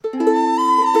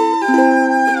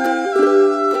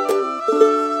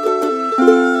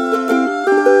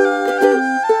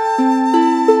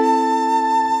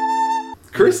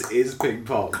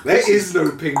There is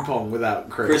no ping pong without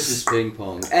Chris. Chris's ping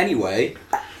pong. Anyway.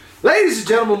 Ladies and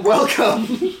gentlemen, welcome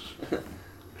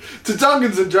to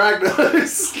Dungeons and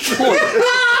Dragons.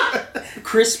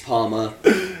 Chris Palmer.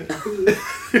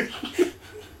 I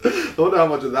wonder how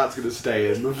much of that's going to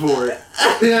stay in before it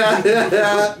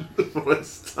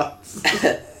starts.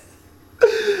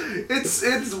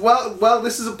 It's well.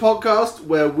 This is a podcast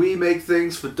where we make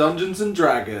things for Dungeons and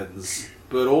Dragons,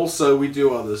 but also we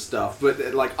do other stuff.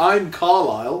 But like, I'm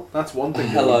Carlisle. That's one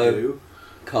thing that we do.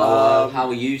 Carlisle, how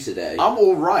are you today? I'm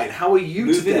all right. How are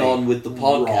you today? Moving on with the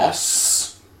podcast.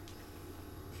 Ross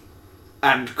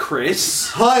and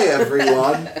Chris. Hi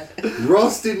everyone.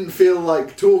 Ross didn't feel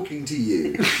like talking to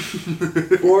you.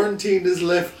 Quarantine has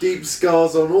left deep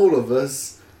scars on all of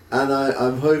us, and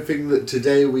I'm hoping that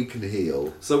today we can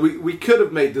heal. So we could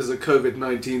have made this a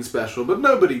COVID-19 special, but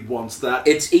nobody wants that.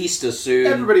 It's Easter soon.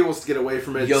 Everybody wants to get away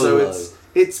from it, YOLO. so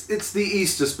it's the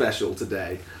Easter special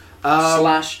today.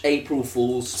 Slash April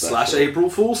Fool's special. Slash April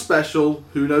Fool's special.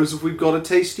 Who knows if we've got a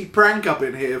tasty prank up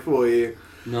in here for you?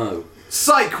 No.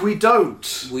 Psych, we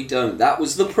don't. We don't. That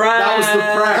was the prank. That was the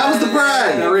prank. That was the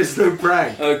prank. There is no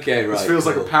prank. Okay, right. This feels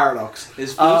like a paradox.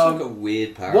 This feels like a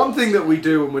weird paradox. One thing that we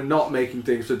do when we're not making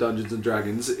things for Dungeons and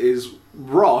Dragons is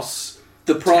Ross.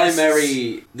 The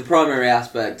primary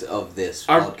aspect of this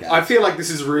podcast. I feel like this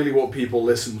is really what people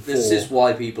listen for. This is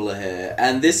why people are here.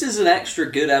 And this is an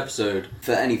extra good episode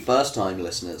for any first-time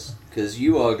listeners. Because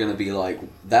you are going to be like,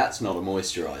 that's not a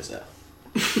moisturiser.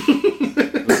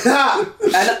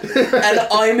 and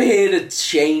I'm here to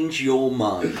change your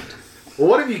mind. Well,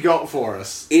 what have you got for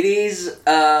us? It is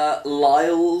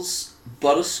Lyle's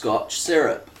Butterscotch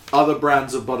Syrup. Other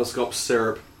brands of butterscotch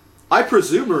syrup, I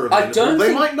presume, are available.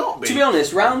 They might not be. To be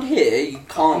honest, round here, you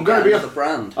can't get another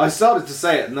brand. I started to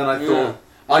say it, and then I thought,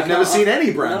 I've never seen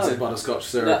any brands of butterscotch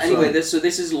syrup. No, anyway, this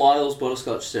is Lyle's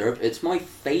Butterscotch Syrup. It's my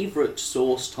favourite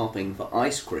sauce topping for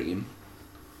ice cream.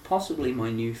 Possibly my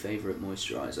new favourite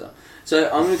moisturiser. So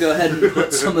I'm going to go ahead and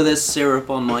put some of this syrup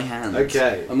on my hands.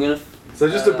 Okay. I'm going to... So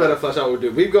just to better flesh out what we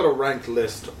do, we've got a ranked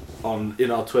list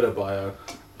in our Twitter bio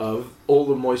of all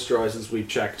the moisturisers we've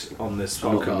checked on this podcast.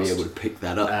 I'm not going to be able to pick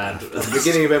that up. And at the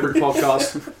beginning of every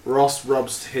podcast, Ross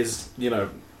rubs his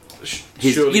genuine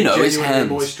genuine hands.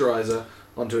 moisturiser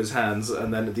onto his hands,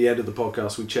 and then at the end of the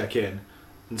podcast we check in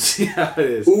and see how it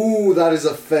is. Ooh, that is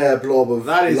a fair blob of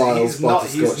Lyle's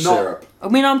butterscotch syrup. I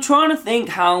mean, I'm trying to think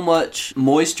how much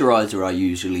moisturiser I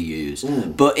usually use,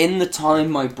 but in the time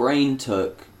my brain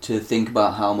took to think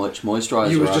about how much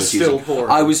moisturiser I was using,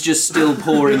 I was just still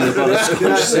pouring the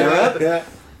butterscotch syrup. Yeah.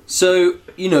 So,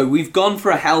 we've gone for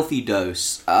a healthy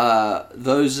dose.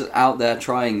 Those out there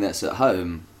trying this at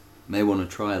home may want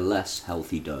to try a less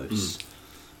healthy dose.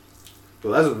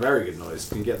 Well, that's a very good noise.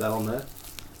 Can you get that on there?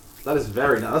 That is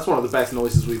very nice. That's one of the best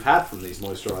noises we've had from these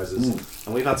moisturisers.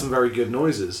 And we've had some very good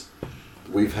noises.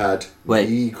 We've had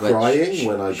me crying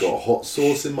when I got hot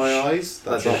sauce in my eyes.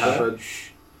 That did happen.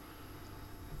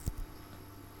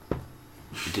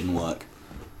 It didn't work.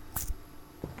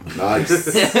 Nice.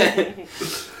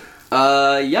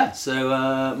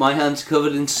 So my hand's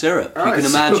covered in syrup. All You right, can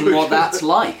so imagine what that's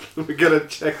like. We're going to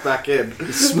check back in.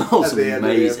 It smells At the end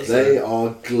of the amazing. episode. They are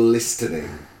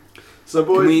glistening. So,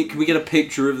 boys... Can we get a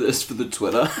picture of this for the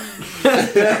Twitter?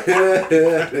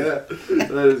 That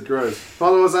is gross.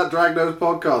 Follow us at Dragnose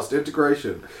Podcast.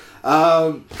 Integration.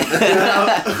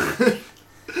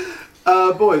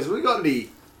 Boys, we got any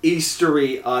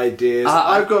Eastery ideas?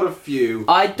 I've got a few.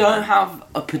 I don't have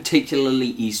a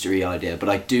particularly Eastery idea, but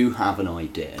I do have an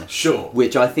idea. Sure.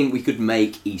 Which I think we could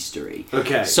make Eastery.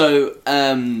 Okay. So,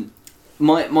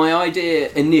 my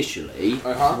idea initially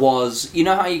was, you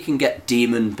know how you can get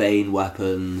demon bane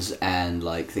weapons and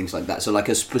things like that. So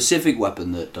a specific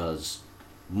weapon that does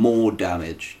more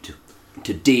damage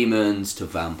to demons, to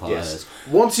vampires. Yes.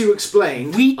 Once you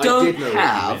explained, We I don't did know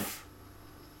have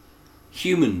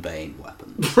human bane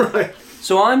weapons. what you meant. Right.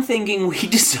 So I'm thinking we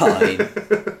design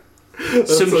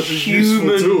some such a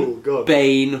useful tool. human God.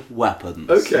 bane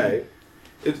weapons. Okay.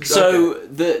 So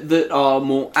that are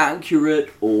more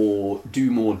accurate or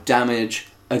do more damage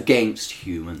against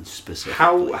humans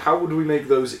specifically. How would we make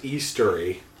those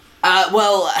Eastery?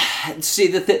 See,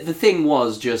 the thing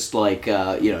was just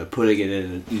putting it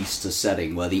in an Easter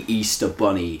setting where the Easter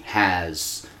Bunny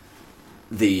has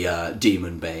the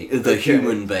demon bane, the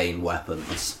human bane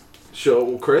weapons. Sure,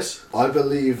 well, Chris? I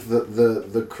believe that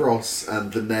the cross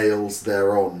and the nails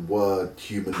thereon were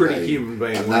human Pretty bane, human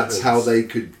bane and weapons. that's how they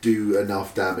could do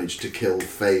enough damage to kill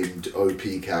famed OP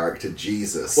character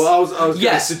Jesus. Well, I was going to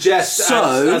Yes, suggest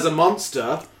so- as a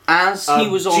monster... As he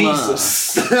was on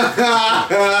Jesus.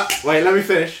 Wait, let me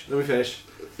finish.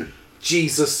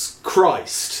 Jesus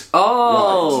Christ.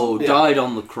 Oh, Right. died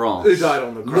on the cross. Who died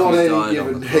on the cross. Not died any on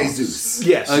given the cross. Jesus.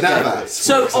 Yes. Okay. Navas,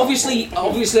 So for obviously,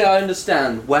 I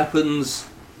understand weapons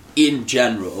in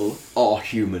general are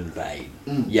human bane.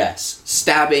 Yes,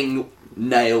 stabbing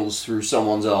nails through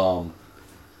someone's arm,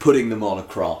 putting them on a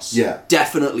cross. Yeah.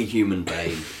 Definitely human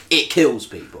bane. It kills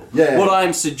people. Yeah. What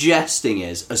I'm suggesting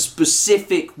is a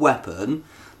specific weapon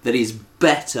that is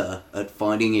better at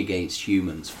fighting against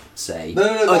humans. Say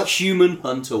No, a that's- human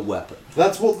hunter weapon.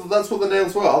 That's what the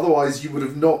nails were. Otherwise, you would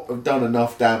have not have done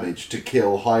enough damage to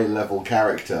kill high-level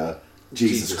character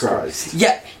Jesus Christ.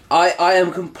 Yeah, I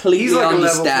am completely He's like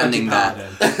understanding a level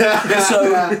 20 that. paladin.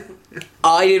 So,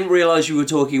 I didn't realise you were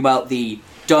talking about the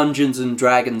Dungeons and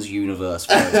Dragons universe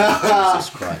version of Jesus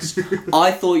Christ.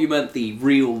 I thought you meant the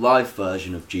real-life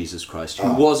version of Jesus Christ,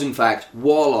 who was, in fact,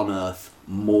 while on Earth,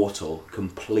 mortal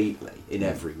completely in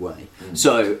every way.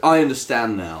 So, I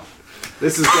understand now.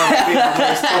 This is going to be the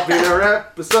most popular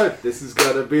episode. This is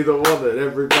going to be the one that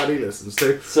everybody listens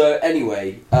to. So,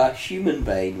 anyway, human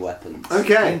bane weapons.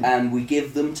 Okay. And we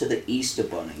give them to the Easter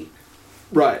Bunny.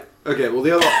 Right. Okay, well,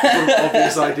 the other sort of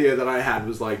obvious idea that I had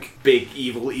was, like, big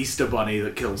evil Easter bunny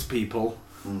that kills people.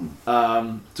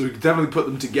 So we could definitely put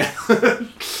them together.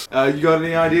 You got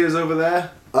any ideas over there?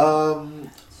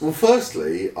 Well,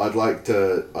 firstly, I'd like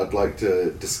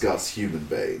to discuss human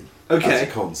bane Okay. as a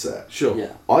concept. Sure.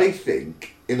 Yeah. I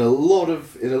think in a lot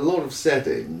of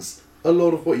settings, a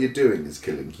lot of what you're doing is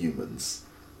killing humans.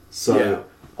 So Yeah.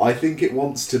 I think it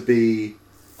wants to be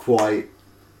quite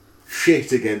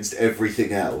shit against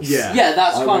everything else. Yeah. Yeah,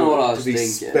 that's kind of want what I it was to be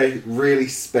thinking. really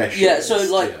special. Yeah, so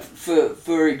like Yeah.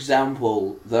 for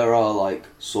example, there are like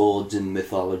swords in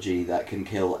mythology that can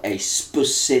kill a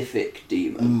specific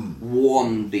demon,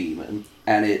 one demon,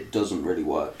 and it doesn't really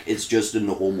work. It's just a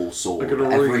normal sword I can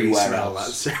really everywhere smell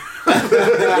else.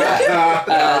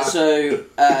 that.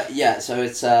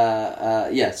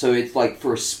 So it's like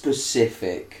for a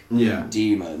specific Yeah.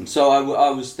 demon. So I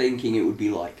was thinking it would be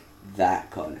like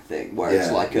that kind of thing, where it's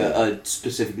Yeah, like yeah. a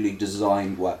specifically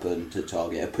designed weapon to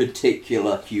target a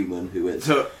particular human who is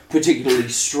So- particularly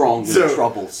strong and So,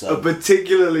 troublesome. A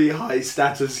particularly high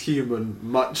status human,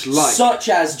 much like Such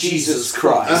as Jesus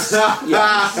Christ.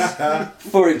 Yes.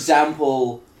 For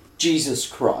example, Jesus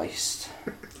Christ.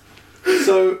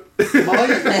 So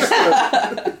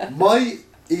my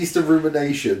Easter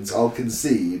ruminations, I'll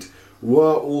concede,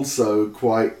 were also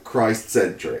quite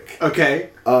Christ-centric. Okay.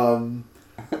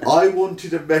 I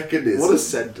wanted a mechanism. What a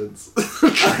sentence.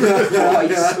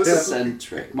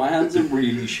 Christ-centric. My hands are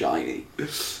really shiny. I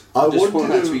just want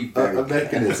that to wanted be very a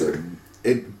mechanism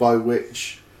by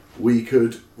which we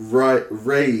could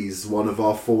raise one of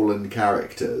our fallen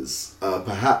characters,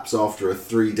 perhaps after a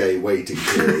 3-day waiting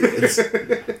period.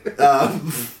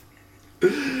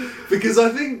 Because I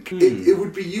think it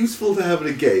would be useful to have in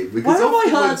a game. Because Where have I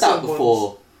often when heard that someone's-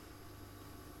 before?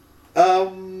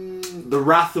 The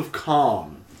Wrath of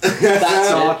Khan. That's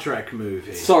Star it. Trek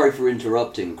movie. Sorry for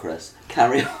interrupting, Chris.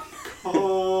 Carry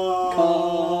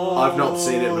on. I've not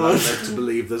seen it, but I'm led to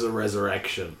believe there's a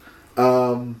resurrection.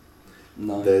 No.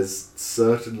 There's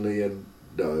certainly a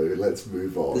no. Let's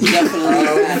move on. There's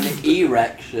definitely an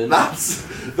erection. That's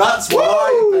what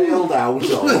I bailed out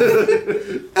of.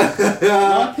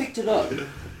 I picked it up.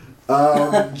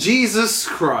 Jesus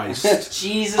Christ.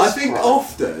 Jesus I think Christ.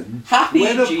 often Happy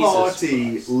when a Jesus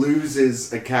party Christ.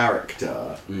 loses a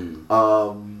character,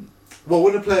 well,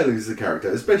 when a player loses a character,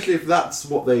 especially if that's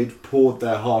what they'd poured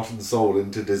their heart and soul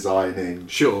into designing,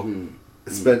 Sure.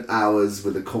 spent hours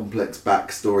with a complex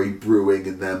backstory brewing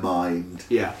in their mind,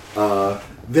 Yeah.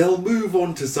 they'll move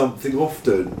on to something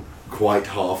often quite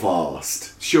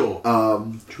half-arsed. Sure.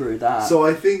 True that. So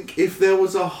I think if there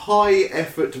was a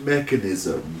high-effort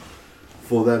mechanism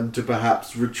for them to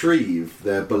perhaps retrieve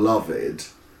their beloved,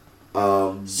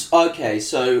 Okay,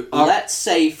 so let's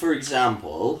say, for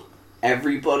example,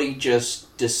 everybody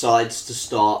just decides to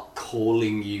start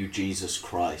calling you Jesus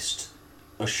Christ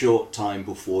a short time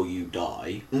before you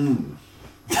die.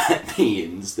 That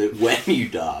means that when you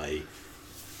die,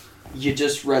 you're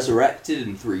just resurrected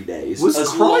in 3 days. Was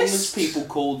as long Christ- as people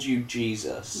called you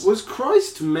Jesus. Was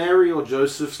Christ Mary or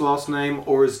Joseph's last name,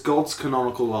 or is God's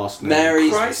canonical last name?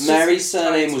 Mary's his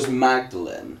surname was title.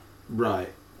 Magdalene. Right.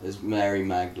 Is Mary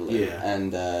Magdalene. Yeah.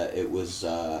 And it was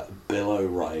Bill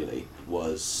O'Reilly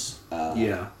was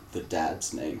Yeah. the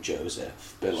dad's name,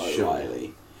 Joseph. Bill Sure.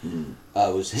 O'Reilly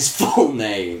was his full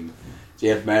name. So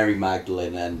you had Mary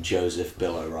Magdalene and Joseph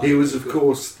Bill O'Reilly. he was, of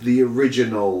course, the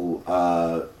original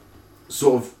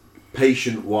sort of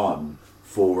patient one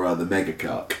for the Mega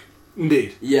Cuck.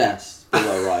 Indeed. Yes, Bill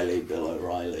O'Reilly, Bill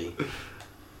O'Reilly.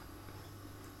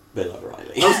 Bill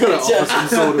O'Reilly. I was going to offer some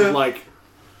sort of like,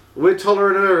 we're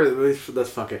tolerant. Let's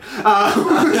fuck it.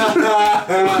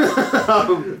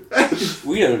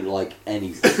 We don't like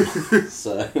anything,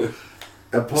 so.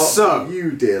 Apart from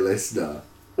you, dear listener.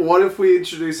 What if we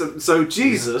introduce him? So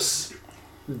Jesus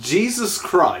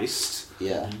Christ,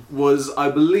 was, I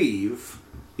believe,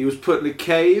 he was put in a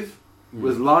cave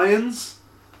with lions,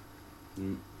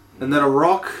 and then a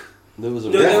rock. There was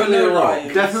a definitely a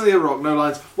rock. Definitely a rock, no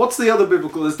lions. What's the other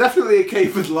biblical? There's definitely a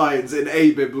cave with lions in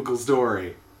a biblical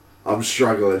story. I'm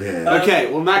struggling here. Okay,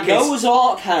 well in that case, Noah's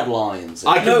Ark had lions.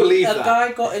 I can believe a that.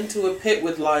 guy got into a pit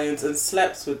with lions and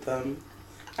slept with them.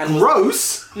 And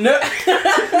Gross. No. By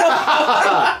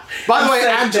the way,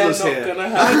 Angela's here.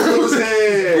 Angela's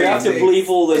here. We have to bleep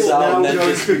all this out and then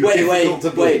just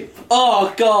wait.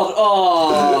 Oh god,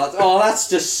 oh, that's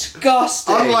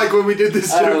disgusting. Unlike when we did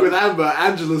this joke with Amber,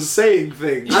 Angela's saying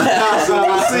things. So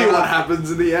we'll see what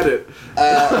happens in the edit.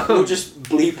 We'll just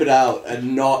bleep it out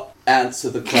and not answer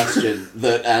the question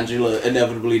that Angela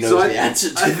inevitably knows the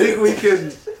answer to. I think we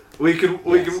can.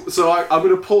 So I'm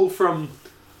going to pull from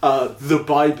the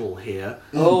Bible here.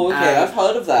 Oh, okay, I've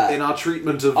heard of that. In our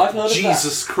treatment of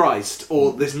Jesus Christ,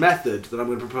 or this method that I'm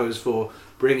going to propose for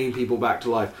bringing people back to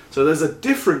life. So there's a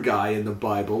different guy in the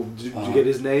Bible. Did you get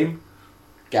his name?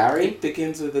 Gary? It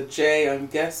begins with a J, I'm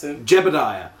guessing.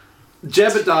 Jebediah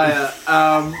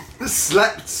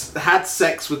had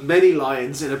sex with many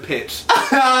lions in a pit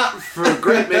for a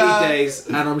great many days,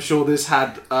 and I'm sure this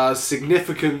had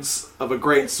significance of a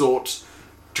great sort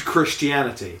to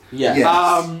Christianity. Yeah.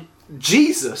 Yes.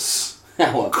 Jesus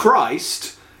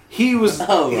Christ, he was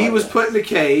put in a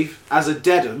cave as a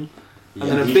deaden, and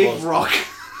then a big rock.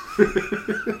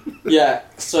 Yeah,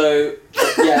 so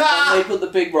then they put the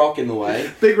big rock in the way.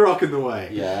 Big rock in the way.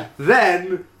 Yeah.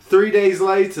 Then 3 days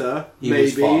later, he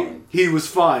was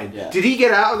fine. Yeah. Did he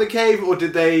get out of the cave, or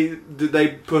did they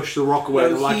push the rock away?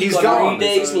 No, Like he he's got gone. 3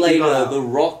 days He got later, out. the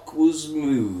rock was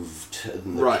moved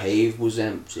and the cave was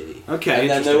empty. Okay, and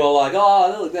then they were like,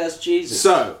 "Oh, look, that's Jesus."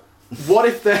 So, what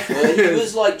if they? Well, he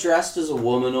was like dressed as a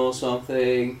woman or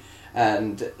something,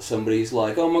 and somebody's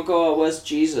like, "Oh my God, where's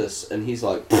Jesus?" And he's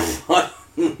like,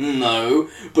 "No,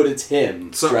 but it's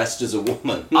him dressed as a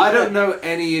woman." I don't know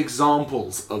any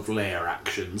examples of layer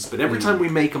actions, but every time we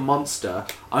make a monster,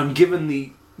 I'm given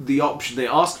the option. They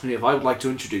ask me if I would like to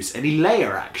introduce any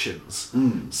layer actions.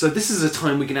 So this is a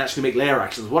time we can actually make layer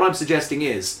actions. What I'm suggesting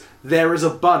is there is a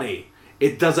bunny.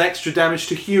 It does extra damage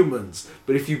to humans,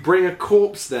 but if you bring a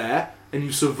corpse there and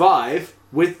you survive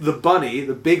with the bunny,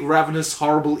 the big ravenous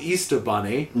horrible Easter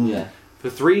bunny, for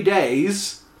 3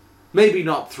 days. Maybe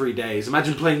not 3 days.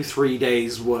 Imagine playing 3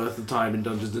 days worth of time in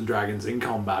Dungeons and Dragons in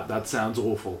combat. That sounds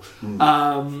awful.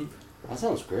 That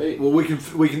sounds great. Well, we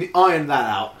can iron that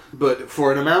out. But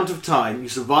for an amount of time, you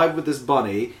survive with this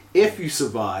bunny. If you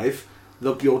survive,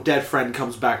 your dead friend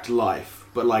comes back to life.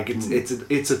 But like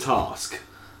it's a task.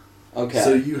 Okay.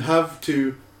 So you have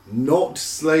to not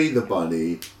slay the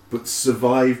bunny, but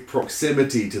survive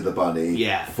proximity to the bunny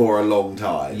for a long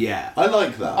time. Yeah. I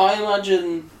like that. I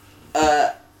imagine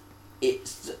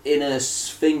it's in a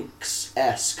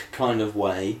Sphinx-esque kind of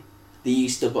way. The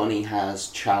Easter Bunny has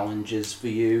challenges for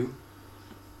you.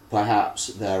 Perhaps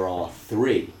there are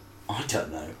 3. I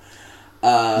don't know.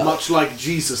 Much like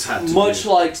Jesus had to.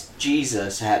 Like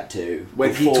Jesus had to.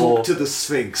 When he talked to the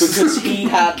Sphinx. Because he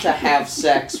had to have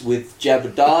sex with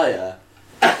Jebediah.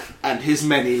 And his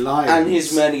many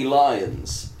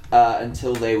lions.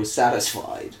 Until they were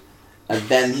satisfied. And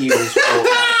then he was brought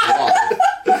back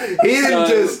to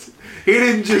life. He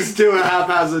didn't just do a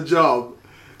haphazard job.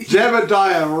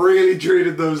 Jebediah really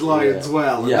treated those lions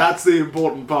well, and that's the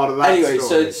important part of that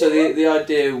story. So the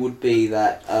idea would be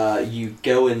that you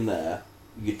go in there,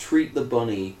 you treat the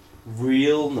bunny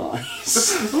real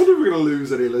nice. I wonder if we're going to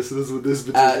lose any listeners with this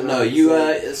particular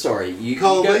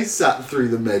Carl, they sat through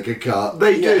the mega cut.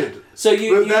 They did. So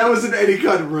but there wasn't any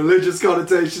kind of religious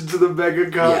connotation to the mega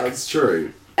cut. Yeah, that's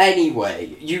true.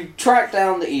 Anyway, you track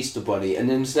down the Easter Bunny,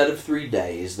 and instead of 3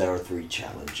 days, there are 3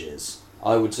 challenges.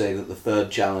 I would say that the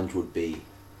third challenge would be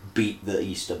beat the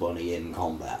Easter Bunny in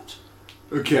combat.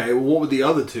 Okay, well, what would the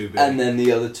other 2 be? And then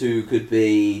the other 2 could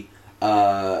be,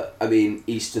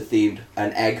 Easter-themed,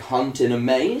 an egg hunt in a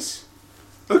maze.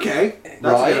 Okay,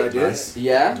 that's a good idea. Nice.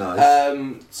 Yeah.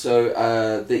 Nice. So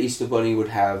the Easter Bunny would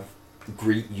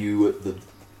greet you at the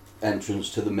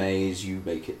entrance to the maze, you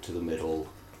make it to the middle.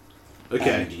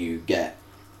 Okay. And you get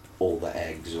all the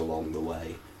eggs along the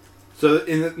way. So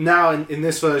in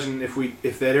this version,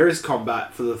 if there is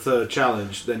combat for the third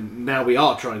challenge, then now we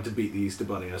are trying to beat the Easter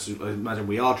Bunny. I imagine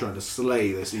we are trying to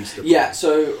slay this Easter Bunny. Yeah.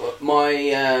 So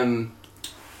my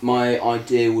My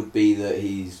idea would be that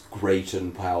he's great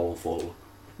and powerful.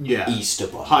 Yeah. Easter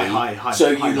Bunny. High.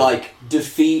 So high you level.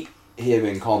 defeat him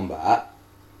in combat,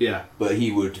 Yeah. but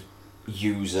he would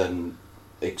use an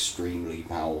extremely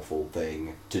powerful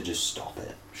thing to just stop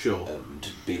it. Sure. And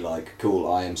be like,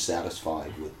 cool, I am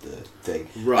satisfied with the thing.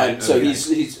 Right. And so okay.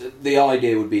 he's the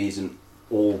idea would be he's an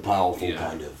all powerful Yeah.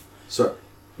 kind of So,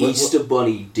 Easter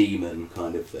Bunny demon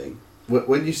kind of thing.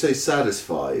 when you say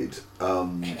satisfied,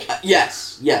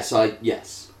 Yes.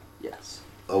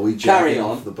 are we Carry jacking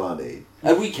on. off the bunny?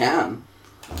 We can,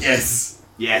 Yes.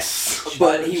 Yes.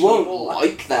 but he won't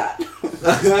like that.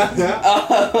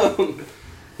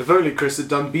 If only Chris had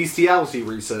done bestiality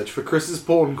research for Chris's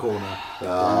porn corner.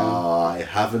 I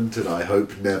haven't, and I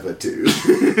hope never to.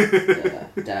 Yeah,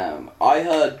 damn. I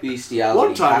heard bestiality.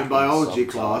 One time in happens biology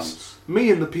sometimes. class, me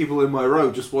and the people in my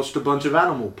row just watched a bunch of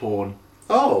animal porn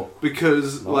Oh,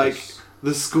 because, Nice. like,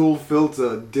 the school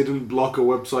filter didn't block a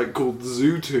website called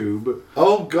ZooTube.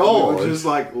 oh We God! were just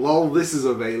like, lol, this is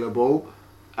available.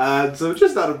 And so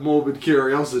just out of morbid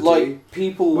curiosity, Like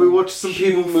people. we watched some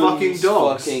people humans fucking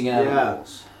dogs. Fucking Yeah.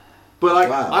 animals. but like,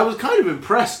 Wow. I was kind of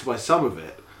impressed by some of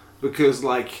it because,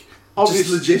 like, Just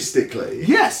obviously, logistically.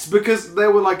 yes, because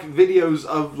there were like videos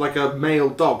of like a male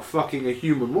dog fucking a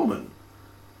human woman.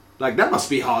 Like that must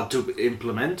be hard to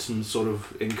implement and sort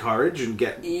of encourage and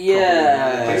get.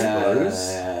 Yeah.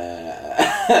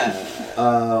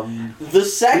 The We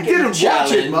second didn't watch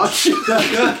challenge. it much.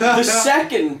 The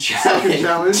second challenge. Second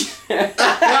challenge.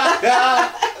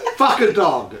 Fuck a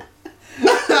dog.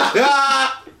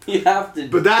 You have to.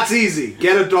 But that's easy.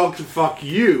 Get a dog to fuck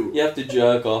you. You have to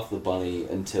jerk off the bunny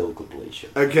until completion.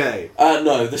 Okay.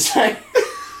 No, the second.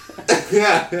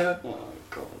 Yeah. Oh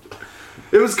god.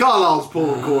 It was Carlisle's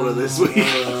porn corner this week.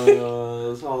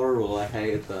 It's horrible. I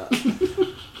hated that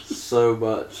so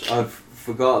much. I've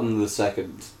forgotten the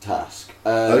second task.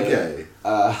 Okay.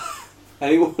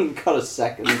 Anyone got a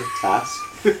second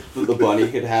task that the bunny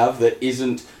could have that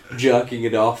isn't jerking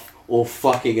it off or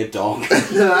fucking a dog?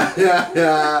 Fucking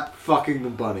the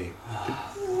bunny.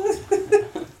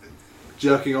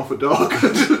 Jerking off a dog.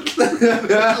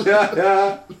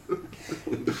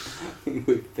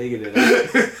 We figured it out.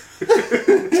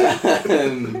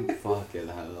 Fucking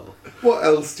hell. What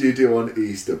else do you do on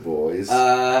Easter, boys?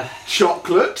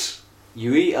 Chocolate.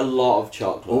 You eat a lot of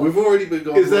chocolate. well, we've already been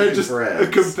gone Is there looking just for a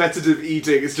eggs. competitive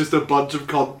eating? It's just a bunch of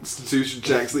constitution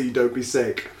checks that you don't be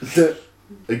sick.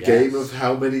 A game of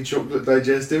how many chocolate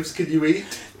digestives can you eat?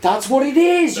 That's what it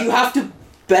is! You have to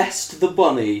best the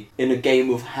bunny in a game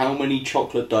of how many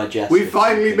chocolate digestives. We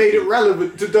finally made it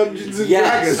relevant to Dungeons and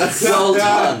Yes, Dragons. well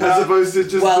done. As opposed to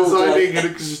just Well designing done.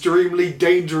 an extremely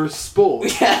dangerous sport.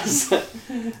 Yes.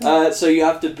 So you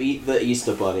have to beat the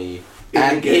Easter Bunny In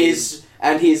and the game.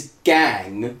 his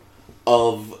gang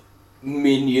of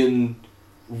minion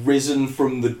risen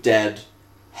from the dead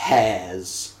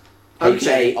hares.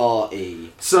 Okay. Hare.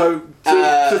 So,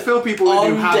 to fill people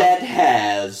in who Undead haven't...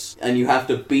 hares, and you have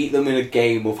to beat them in a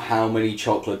game of how many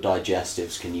chocolate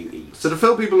digestives can you eat. So to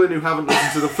fill people in who haven't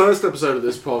listened to the first episode of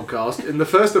this podcast, in the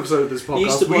first episode of this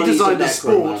Easter podcast, we Bunny's designed a a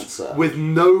sport necromancer. with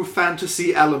no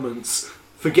fantasy elements,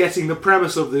 forgetting the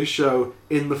premise of this show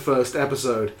in the first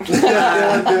episode.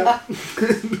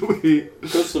 We-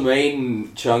 Because the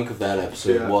main chunk of that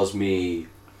episode Yeah. was me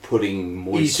putting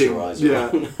Eating,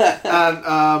 moisturizer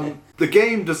on. and the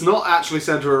game does not actually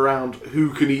centre around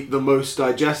who can eat the most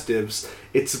digestives.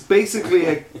 It's basically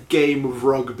a game of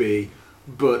rugby,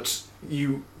 but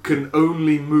you can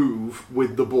only move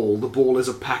with the ball. The ball is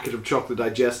a packet of chocolate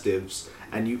digestives,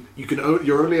 and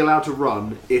you're only allowed to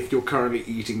run if you're currently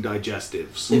eating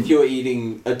digestives If you're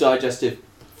eating a digestive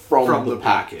from the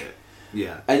packet.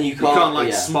 Yeah. And you can't, like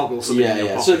yeah. smuggle something in your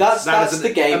pocket. So that's That is the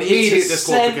an game. immediate It's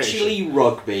disqualification. essentially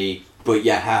rugby, but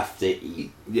you have to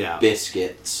eat Yeah.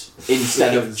 biscuits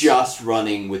instead of Because- just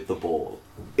running with the ball.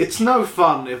 It's no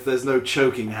fun if there's no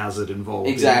choking hazard involved.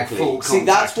 Exactly. In full See,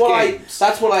 that's contact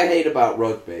games. what I hate about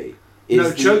rugby. Is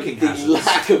No choking the hazards.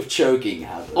 lack of choking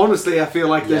hazard. Honestly, I feel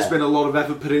like there's Yeah. been a lot of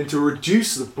effort put in to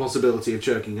reduce the possibility of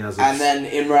choking hazards. And then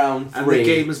in round And 3, the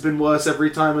game has been worse every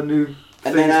time a new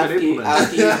and thing's then been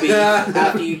implemented.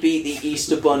 after you beat the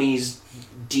Easter Bunny's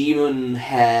demon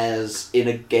hares in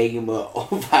a game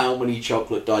of how many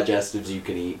chocolate digestives you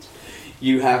can eat,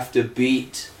 you have to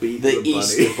beat Beat the the bunny.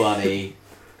 Easter Bunny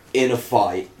in a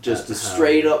fight, just a How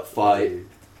straight up fight. many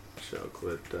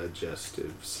chocolate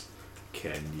digestives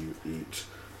can you eat?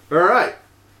 Alright,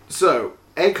 so,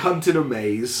 egg hunt in a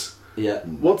maze. Yeah.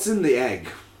 What's in the egg?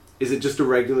 Is it just a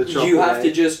regular chocolate You have to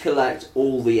egg? just collect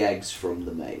all the eggs from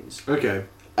the maze. Okay.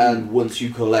 And once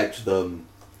you collect them,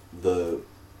 the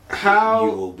How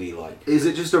you will be like. is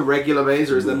it? Just a regular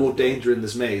maze, or is there more danger in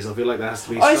this maze? I feel like there has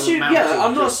to be. I some assume, amount yeah, of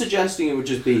I'm not just- suggesting it would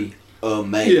just be a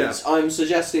maze. Yeah. I'm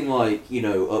suggesting, like, you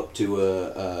know, up to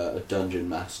a dungeon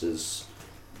master's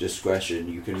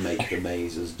discretion, you can make the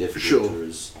maze as difficult Sure. or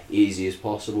as easy as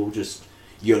possible. Just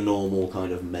your normal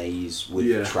kind of maze with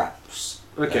Yeah. traps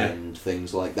Okay. and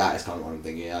things like that is kind of what I'm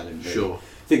thinking. I didn't really Sure.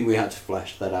 think we had to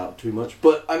flesh that out too much.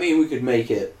 But, I mean, we could make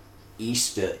it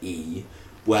Easter-y,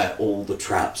 where all the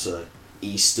traps are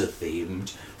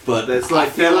Easter-themed. But There's I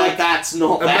like- feel they're like like- that's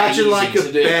not that Imagine easy like to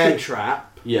a do. bear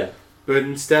trap, Yeah. but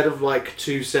instead of like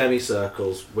 2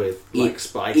 semicircles with like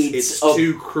spikes, it's it's a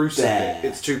 2 crucifix. bear.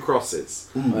 It's 2 crosses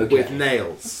Okay. with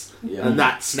nails, Yeah. and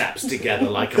that snaps together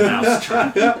like a mouse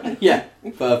trap, Yeah,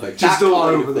 perfect. just That all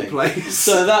kind of over the thing. place.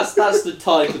 So that's the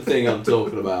type of thing I'm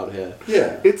talking about here.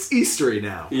 Yeah. It's Eastery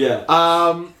now. Yeah.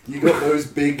 You got those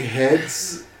big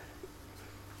heads.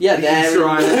 Yeah, Easter there.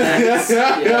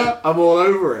 Island. Yeah. I'm all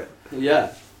over it. Yeah.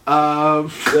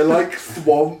 They're like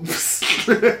thwomps.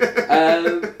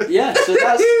 Yeah. So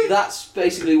that's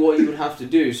basically what you would have to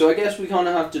do. So I guess we kind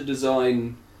of have to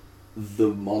design the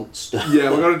monster.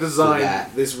 Yeah, we're gonna for design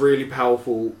that. this really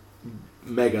powerful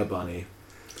mega bunny.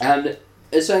 And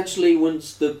essentially,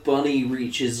 once the bunny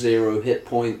reaches 0 hit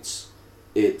points,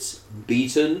 it's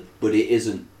beaten, but it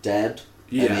isn't dead.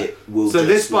 Yeah. And it will So just,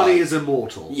 this bunny like- is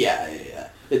immortal. Yeah.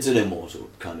 It's an immortal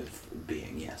kind of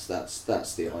being. Yes,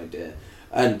 that's the idea.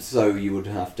 And so you would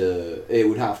have to. It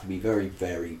would have to be very,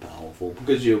 very powerful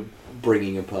because you're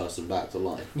bringing a person back to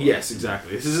life. right? Yes,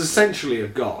 exactly. This is essentially a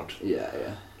god.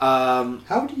 Yeah.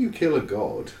 How do you kill a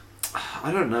god?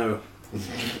 I don't know.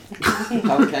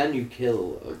 How can you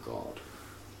kill a god?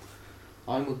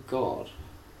 I'm a god.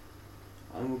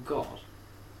 I'm a god.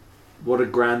 What a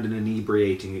grand and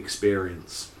inebriating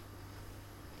experience.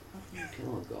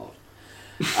 Kill a god.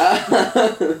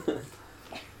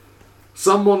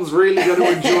 Someone's really going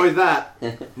to enjoy that.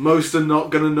 Most are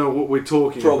not going to know what we're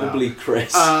talking Probably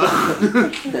Chris.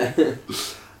 about.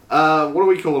 What are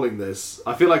we calling this?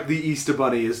 I feel like the Easter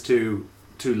Bunny is too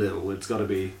little. It's got to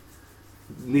be...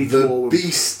 Needs The more...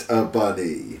 Beast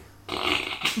Bunny.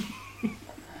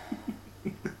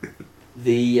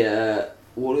 The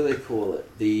what do they call it?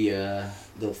 The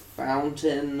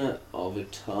Fountain of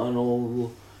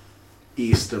Eternal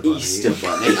Easter Bunny. Easter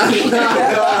Bunny.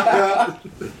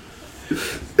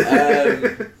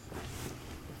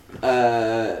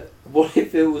 What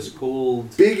if it was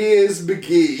called? Big Ears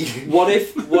McGee. What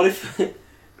if?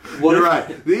 You're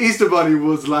right. The Easter Bunny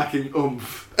was lacking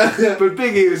oomph. But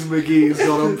Big Ears McGee's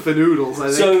got oomph and oodles, I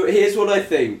think. So here's what I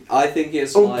think. I think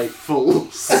it's like.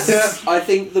 Oomph-fuls. I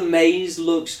think the maze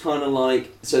looks kind of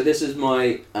like. So this is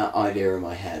my idea in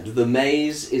my head. The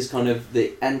maze is kind of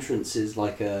the entrance is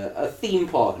like a theme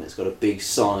park, and it's got a big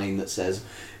sign that says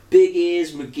 "Big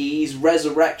Ears McGee's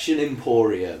Resurrection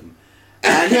Emporium,"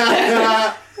 and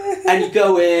you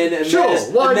go in and Sure, there's,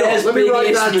 why and not? there's Let me Big write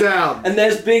Ears that down. And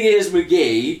there's Big Ears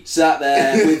McGee sat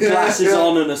there with glasses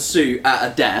on and a suit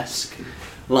at a desk.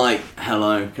 Like,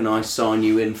 hello, can I sign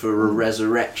you in for a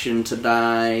resurrection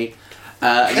today?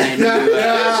 And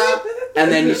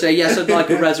then you say, yes, I'd like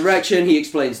a resurrection. He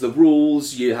explains the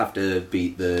rules. You have to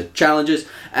beat the challenges.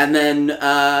 And then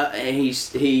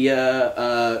he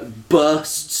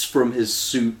bursts from his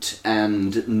suit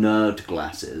and nerd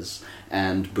glasses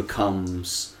and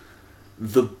becomes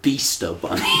the Beaster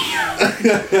Bunny.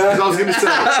 'Cause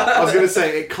I was gonna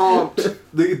say it can't.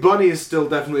 The bunny is still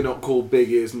definitely not called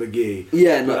Big Ears McGee.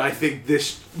 Yeah, But no. I think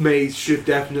this maze should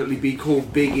definitely be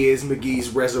called Big Ears McGee's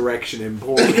Resurrection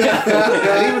Emporium.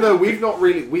 And even though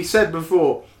we said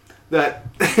before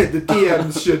that the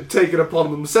DMs should take it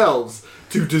upon themselves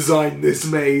to design this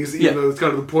maze, even though it's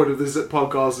kind of the point of this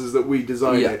podcast is that we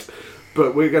design it.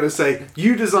 But we're going to say,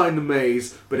 you design the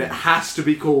maze, but it has to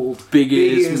be called Big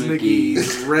Ears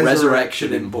McGee's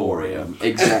Resurrection Emporium.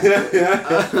 Exactly.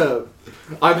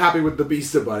 I'm happy with the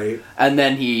Beaster Bunny. And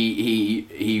then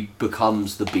he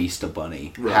becomes the Beaster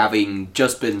Bunny, Right. having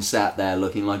just been sat there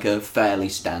looking like a fairly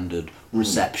standard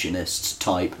receptionist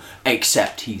type,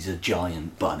 except he's a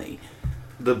giant bunny.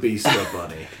 The Beaster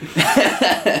Bunny.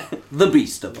 The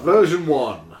Beaster Bunny. Version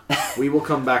 1. We will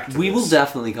come back to We this. will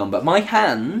definitely come back. My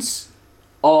hands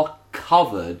are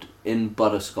covered in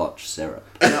butterscotch syrup.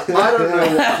 Now,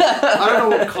 I don't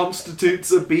know what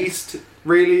constitutes a beast,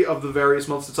 really, of the various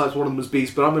monster types. One of them is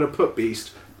beast, but I'm going to put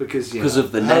beast because, Because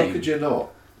of the How name. could you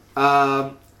not?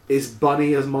 Is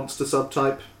bunny a monster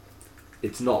subtype?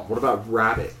 It's not. What about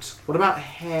rabbit? What about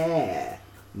hare?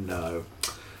 No.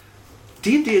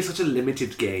 D&D is such a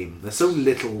limited game. There's so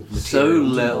little material. So to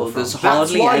little. draw from. There's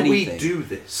hardly That's why anything. we do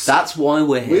this. That's why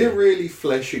we're here. We're really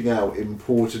fleshing out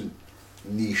important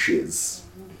niches.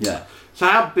 Yeah. So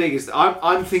how big is...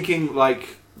 I'm thinking,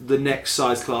 like, the next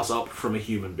size class up from a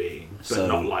human being. But So,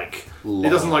 not, like... It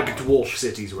doesn't, like, dwarf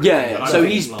cities or anything. Yeah, but yeah. I'm So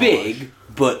thinking he's large. big,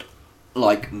 but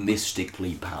like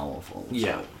mystically powerful. So,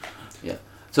 Yeah. yeah.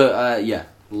 So yeah, is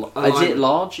it like-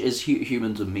 large? Is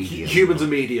humans a medium? Humans are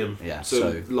medium. Yeah, So, so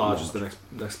large large. is the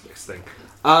next thing.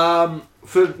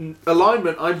 For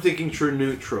alignment, I'm thinking true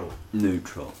neutral.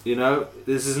 Neutral. You know,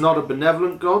 this is not a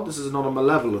benevolent god. This is not a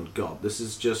malevolent god. This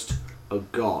is just a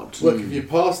god. Look, if you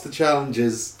pass the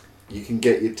challenges, you can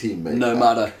get your teammate. No back.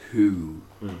 matter who,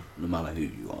 no matter who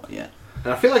you are. Yeah.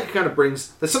 And I feel like it kind of brings...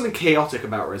 There's something chaotic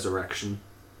about resurrection.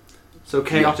 So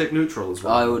chaotic neutral as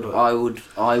well.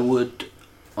 I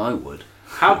would.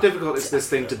 How difficult is this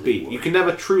thing to beat? You can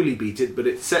never truly beat it, but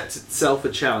it sets itself a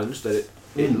challenge that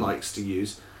it likes to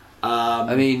use.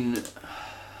 I mean,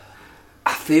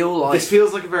 I feel like this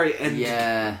feels like a very end.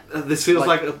 Yeah. This feels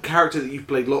Like- like a character that you've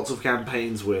played lots of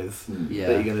campaigns with Yeah.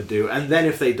 that you're going to do, and then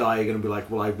if they die, you're going to be like,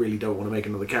 well, I really don't want to make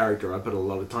another character. I put a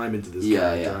lot of time into this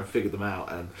character. Yeah. I figured them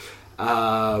out, and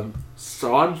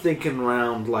so I'm thinking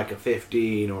around like a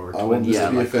 15 or a 20. I want this Yeah,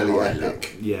 to be like a fairly high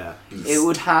epic. Yeah. beast. It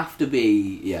would have to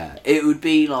be, yeah. It would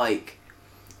be like,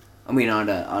 I mean, I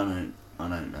don't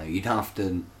know. You'd have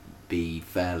to be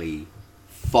fairly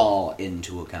far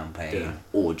into a campaign, Yeah.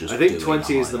 or just. I think doing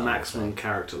 20 a is the high level maximum thing.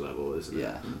 character level, isn't it?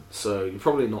 Yeah. So you're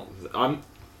probably not.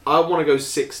 I want to go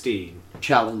 16.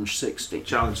 Challenge 60.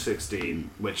 Challenge 16,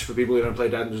 which for people who don't play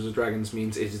Dungeons and Dragons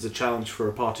means it is a challenge for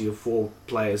a party of 4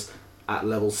 players at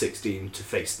level 16 to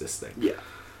face this thing. Yeah.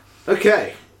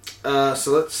 Okay, so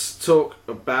let's talk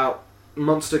about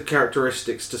monster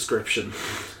characteristics description.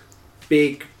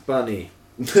 Big bunny.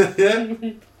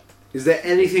 Is there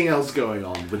anything else going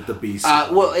on with the beast?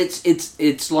 Well,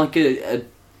 it's like a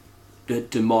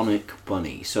demonic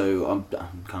bunny. So I'm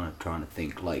kind of trying to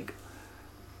think like.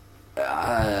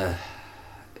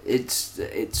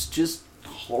 It's just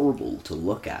horrible to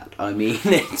look at. I mean,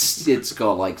 it's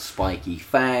got like spiky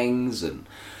fangs and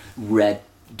red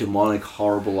demonic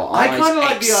horrible eyes. I kinda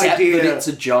like the except idea- that it's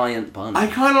a giant bunny. I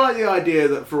kind of like the idea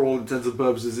that for all intents and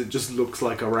purposes it just looks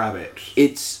like a rabbit.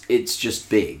 It's just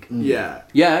big. Yeah.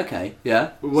 Yeah. Okay. Yeah.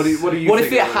 What do you What if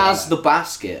think it about has that? the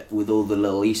basket with all the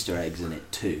little Easter eggs in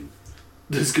it too?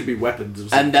 This could be weapons of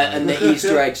some And kind. the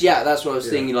Easter eggs, yeah, that's what I was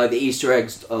Yeah. thinking. Like the Easter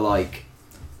eggs are like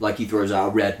he throws out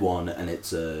a red one and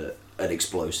it's an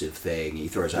explosive thing. He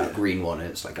throws out a green one and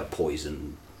it's like a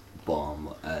poison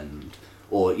bomb,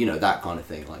 or that kind of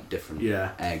thing, like different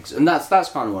eggs. And that's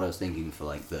kind of what I was thinking for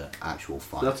like the actual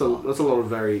fight. That's a lot of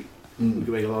very. You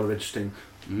can make a lot of interesting.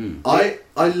 I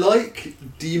like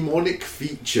demonic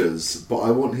features, but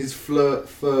I want his fur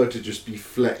to just be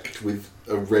flecked with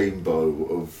a rainbow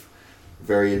of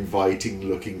very inviting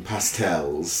looking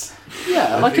pastels.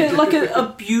 Yeah, like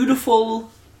a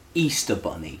beautiful Easter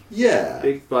bunny. Yeah.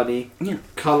 Big bunny, Yeah.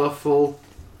 colourful,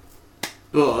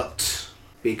 but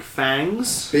big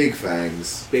fangs, Big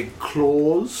fangs. big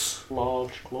claws,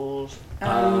 Large claws. And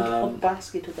Um, a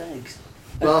basket of eggs.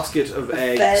 basket of A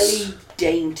eggs. fairly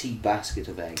dainty basket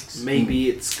of eggs. Maybe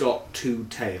it's got 2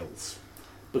 tails,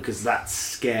 because that's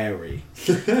scary.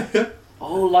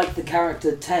 Oh, like the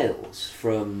character Tails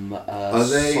from Are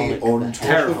they Sonic on the top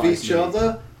Hedgehog. of Terrifies each me.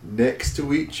 other, next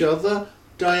to each other,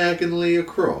 diagonally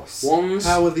across? One's-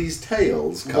 How are these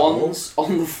tails, Carl? One's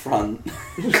on the front.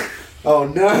 Oh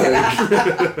no!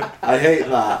 I hate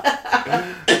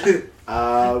that.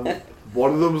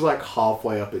 One of them's like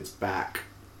halfway up its back.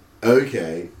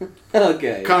 Okay.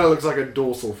 Okay. Kind of looks like a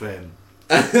dorsal fin.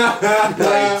 Like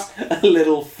a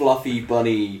little fluffy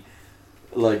bunny,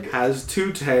 like Has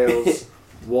 2 tails.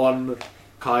 One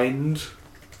kind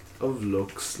of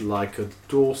looks like a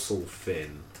dorsal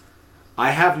fin.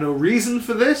 I have no reason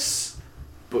for this,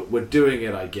 but we're doing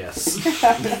it, I guess.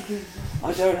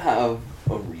 I don't have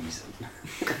a reason.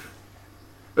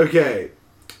 Okay,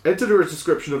 enter a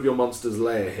description of your monster's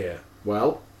lair here.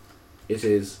 Well, it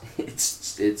is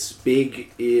It's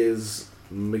Big Ears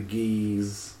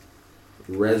McGee's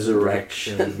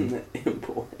Resurrection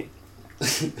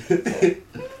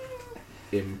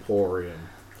Emporium.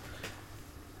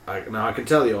 Now I can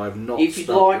tell you, I've not. If you'd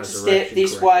spelt like to step resurrection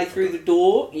this correctly. way through the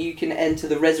door, you can enter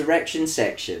the resurrection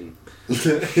section.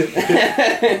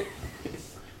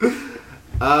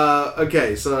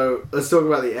 Okay, so let's talk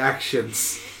about the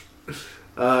actions.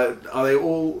 Are they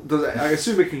all? I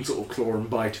assume it can sort of claw and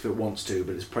bite if it wants to,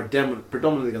 but it's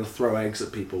predominantly going to throw eggs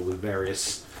at people with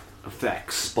various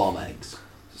effects. Bomb eggs.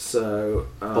 So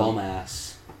Bomb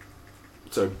ass.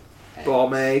 So Eggs.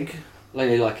 bomb egg.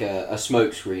 Like a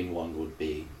smoke screen one would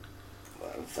be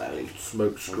fairly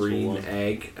smoke screen one.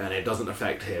 egg, and it doesn't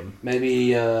affect him.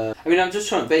 Maybe. I mean, I'm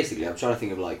trying to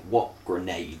think of like what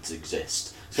grenades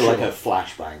exist. So Sure. like a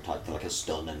flashbang type, like a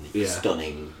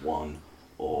stunning one,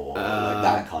 or like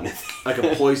that kind of thing. Like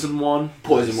a poison one.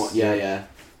 Poison one. Yeah.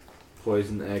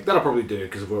 Poison egg. That'll probably do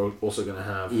because we're also going to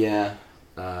have. Yeah.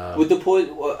 With the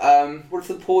what if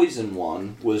the poison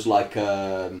one was like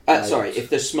if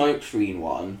the smoke screen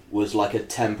one was like a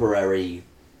temporary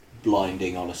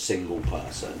blinding on a single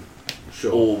person,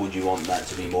 Sure. or would you want that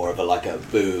to be more of a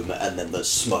boom and then the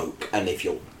smoke, and if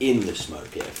you're in the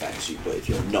smoke it affects you, but if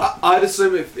you're not, I'd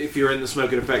assume if you're in the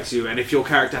smoke it affects you, and if your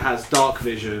character has dark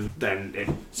vision, then it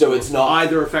so it's not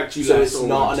either affect you so less it's or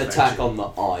not won't an affect attack you. on the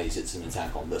eyes, it's an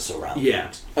attack on the surroundings.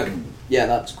 Yeah. Okay. Yeah,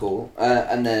 that's cool.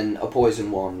 And then a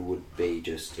poison one would be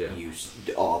just Yeah. you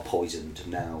are poisoned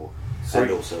now, So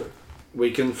and also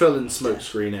we can fill in smoke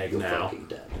screen egg you're now. fucking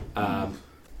dead.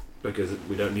 Because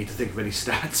we don't need to think of any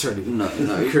stats or anything. No,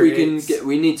 Creates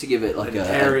we need to give it like an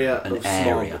area an of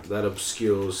area. smog that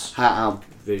obscures How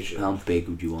vision. big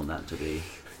would you want that to be?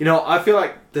 You know, I feel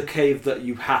like the cave that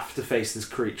you have to face this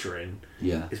creature in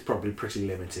Yeah. is probably pretty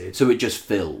limited. So it just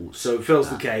fills. So it fills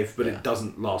the cave, but yeah. it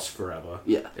doesn't last forever.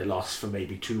 Yeah. It lasts for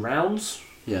maybe 2 rounds.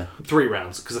 Yeah. 3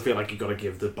 rounds, because I feel like you've got to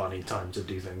give the bunny time to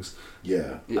do things.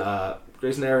 Yeah.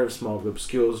 Creates an area of smog that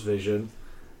obscures vision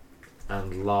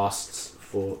and lasts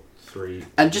for 3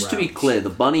 And just to be rounds. clear, the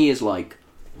bunny is like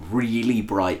really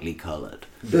brightly coloured.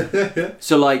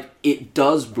 So like it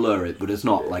does blur it, but it's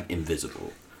not like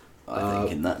invisible. I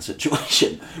think in that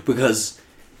situation because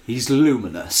he's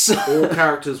luminous. All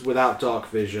characters without dark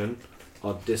vision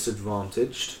are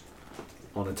disadvantaged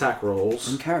on attack rolls.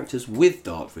 And characters with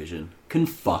dark vision can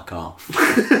fuck off.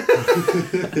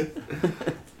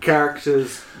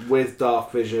 Characters with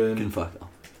dark vision. Can fuck off.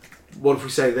 What if we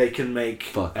say they can make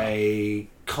Fuck. a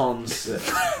would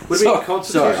it be a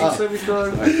concentration saving throw?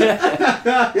 What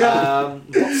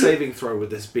saving throw would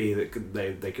this be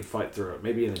that they could fight through it?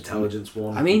 Maybe an intelligence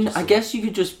one. I mean, Just I guess you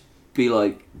could just be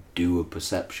like, do a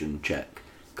perception check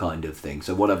kind of thing.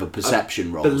 So whatever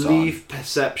perception rolls believe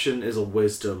perception is a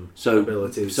wisdom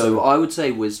ability. So I would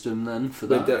say wisdom then for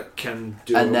that. that can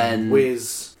do And a then-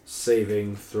 whiz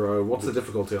saving throw. What's the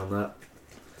difficulty on that?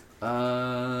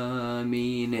 I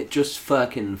mean, it just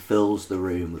fucking fills the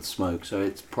room with smoke, so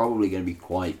it's probably going to be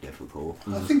quite difficult.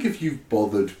 I think if you've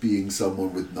bothered being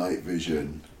someone with night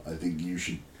vision, I think you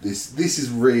should. This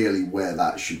is really where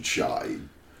that should shine.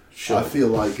 Sure. I feel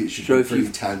like it should So be if pretty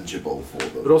you've- tangible for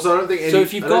them. But also, I don't think. So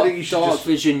if you've got you should dark just-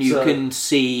 vision, you so- can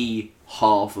see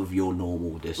half of your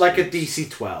normal distance. like a DC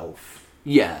 12.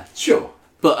 Yeah, Sure.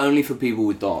 but only for people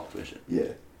with dark vision.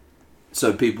 Yeah.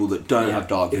 So people that don't have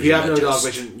dark vision. If you have no are dark just-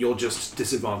 vision, you're just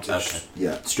disadvantaged. Okay.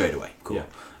 Yeah. Straight away. Cool. Yeah.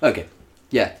 Okay.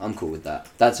 Yeah, I'm cool with that.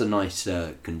 That's a nice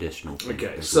conditional thing.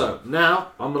 Okay, as so well. now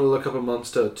I'm going to look up a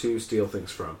monster to steal things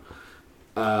from.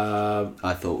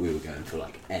 I thought we were going for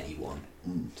like anyone.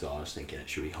 So I was thinking it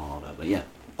should be harder, but yeah.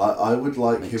 I would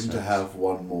like Makes him to sense. have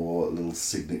one more little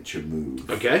signature move.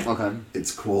 Okay. Okay.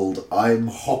 It's called I'm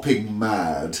Hopping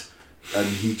Mad, and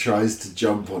he tries to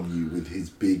jump on you with his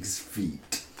big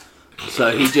feet.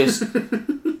 So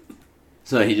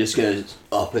he just goes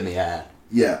up in the air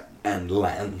Yeah. and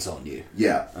lands on you.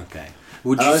 Yeah. Okay.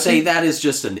 Would And you I say think- that is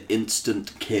just an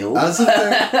instant kill? As a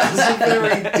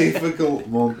very difficult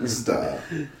monster,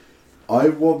 I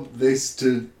want this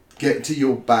to get to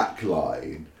your back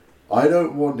line. I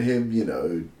don't want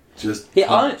him, just.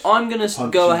 Yeah, I'm gonna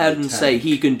punch go in ahead the and say tank.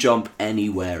 he can jump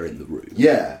anywhere in the room.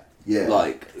 Yeah, yeah.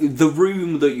 Like the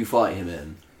room that you fight him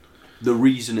in, the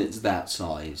reason it's that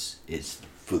size is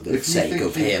for the if you sake think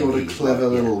of you've him. got a he's clever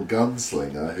like, yeah. little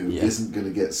gunslinger who Yeah. not going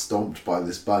to get stomped by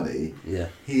this bunny, Yeah.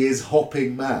 he is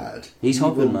hopping mad. He's He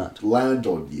hopping will mad. Land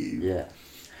on you. Yeah.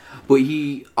 But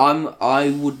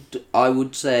I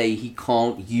would say he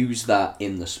can't use that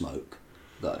in the smoke,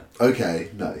 though. Okay,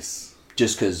 nice.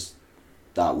 Just because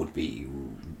that would be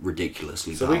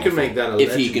ridiculously So powerful. we can make that a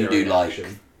if he can do legendary like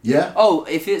action. Yeah. oh,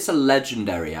 if it's a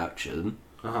legendary action,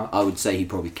 Uh-huh. I would say he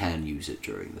probably can use it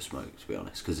during the smoke. To be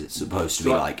honest, because it's supposed to So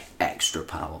be I- like extra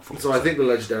powerful. So I think the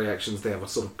legendary actions, they have a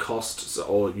sort of cost,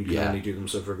 or you can Yeah. only do them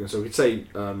so frequently. So we could say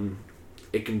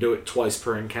it can do it twice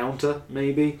per encounter,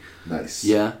 maybe. Nice.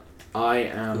 Yeah. I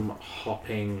am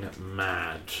hopping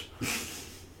mad.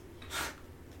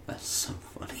 That's so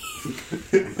funny.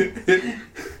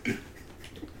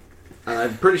 And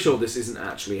I'm pretty sure this isn't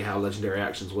actually how legendary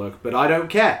actions work, but I don't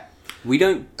care. We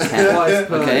don't care. Twice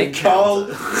per Okay.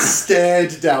 encounter. Carl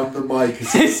stared down the mic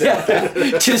as he said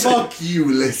that. Just Fuck you,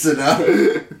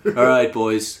 listener. all right,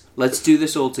 boys. Let's do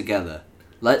this all together.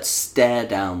 Let's stare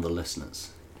down the listeners.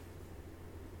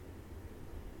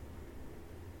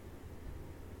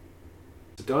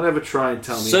 Don't ever try and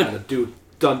tell me So- how to do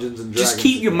Dungeons and Dragons. Just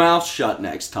keep your mouth shut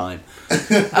next time.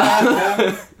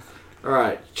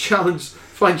 Alright,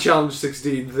 find challenge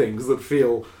 16 things that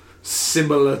feel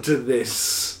similar to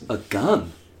this. A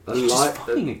gun. A Just light-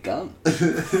 finding a gun.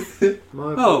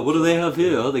 My Oh, what do they have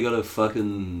here? Oh, they got a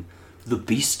fucking... The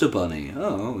Beaster Bunny.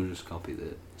 Oh, we'll just copy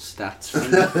the stats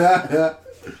from it.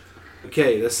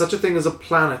 Okay, there's such a thing as a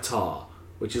planetar,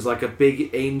 which is like a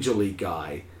big angel-y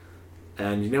guy.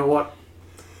 And you know what?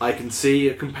 I can see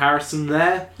a comparison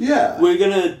there. Yeah. We're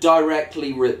gonna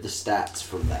directly rip the stats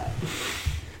from that.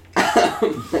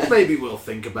 Maybe we'll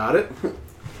think about it.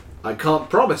 I can't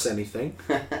promise anything,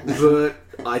 but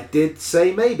I did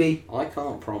say maybe, I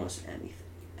can't promise anything,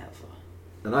 ever.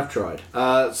 and I've tried.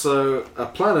 So, a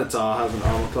planetar has an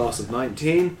armor class of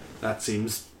 19. That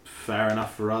seems fair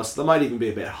enough for us. That might even be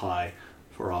a bit high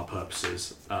for our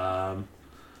purposes. You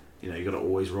know, you gotta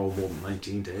always roll more than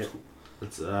 19 to hit.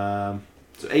 That's,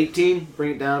 so 18,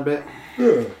 bring it down a bit.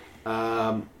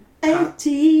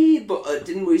 18! But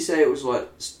didn't we say it was like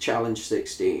challenge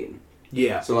 16?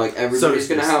 Yeah. So like So everybody's it's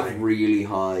gonna this have thing. really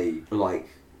high like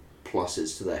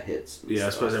pluses to their hits. and Yeah, I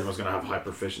stuff. suppose everyone's gonna have high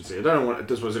proficiency. I don't know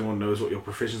what. I suppose everyone knows what your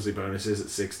proficiency bonus is at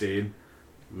 16.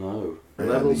 No.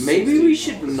 Level Maybe 16. we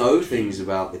should know things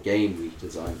about the game we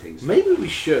design things. Maybe we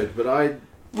should, but I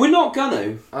We're not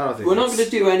gonna. don't think We're not that's- gonna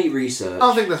do any research. I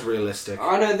don't think that's realistic.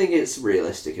 I don't think it's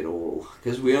realistic at all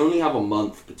because we only have a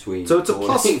month between. So it's a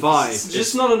plus recordings. 5. It's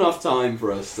just not enough time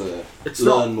for us to It's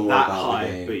learn not more that about high,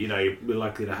 the game. but you know you're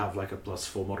likely to have like a plus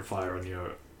 4 modifier on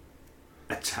your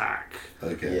attack.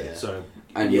 Okay. Yeah. So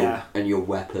and yeah. your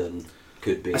weapon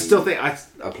could be. I still think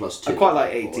a plus 2. I quite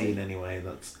like 18 anyway.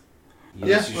 That's Yeah,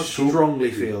 you that's cool.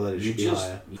 strongly feel that it You should be just-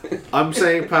 higher. I'm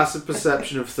saying passive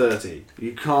perception of 30.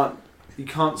 You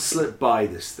can't slip by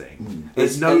this thing.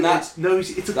 There's no. and that's-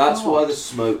 It's a That's card. why the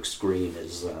smoke screen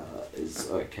is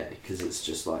okay because it's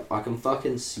just like I can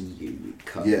fucking see you,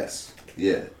 cunts. Yes.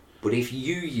 Yeah. But if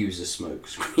you use a smoke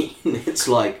screen, it's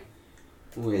like,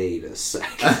 wait a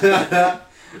second.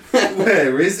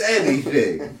 Where is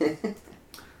anything?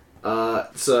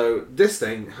 So this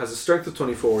thing has a strength of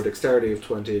 24, a dexterity of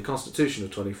 20, a constitution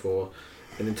of 24,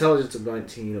 an intelligence of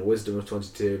 19, a wisdom of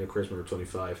 22, and a charisma of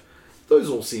 25. Those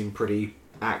all seem pretty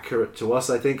accurate to us,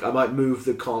 I think. I might move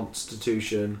the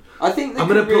constitution. I think the I'm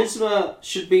gonna put- charisma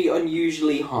should be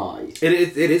unusually high.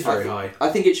 It is very high. I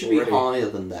think it should Already. be higher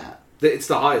than that. It's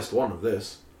the highest one of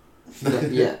this.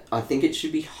 Yeah, I think it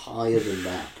should be higher than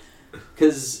that.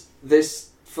 Because this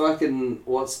fucking,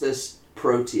 what's this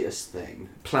Proteus thing?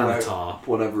 Planetar.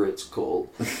 Whatever it's called.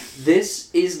 This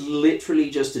is literally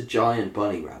just a giant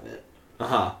bunny rabbit.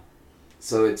 Uh-huh.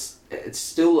 So it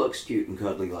still looks cute and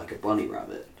cuddly like a bunny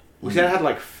rabbit. We said it had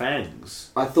like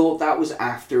fangs. I thought that was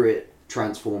after it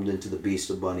transformed into the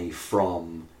Beaster Bunny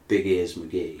from Big Ears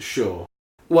McGee. Sure.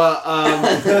 Well,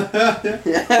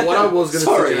 what I was going to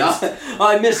Sorry, suggest...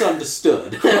 I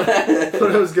misunderstood.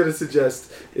 What I was going to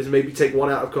suggest is maybe take one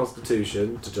out of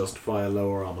Constitution to justify a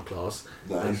lower armor class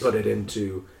and Nice. put it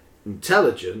into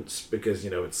Intelligence because, you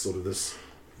know, it's sort of this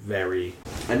very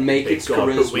And make big its god,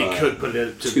 charisma. but we could put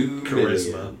it to 2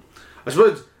 Charisma. million. I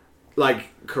suppose, like,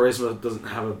 Charisma doesn't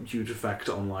have a huge effect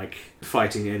on, like,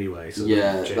 fighting anyway. So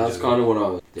Yeah, that's kind of what I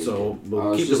was thinking. So, we'll I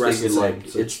was keep just the rest thinking, the same. like,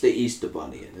 So- it's the Easter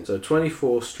Bunny in it. So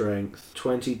 24 Strength,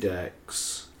 20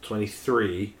 Dex,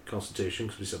 23 Constitution,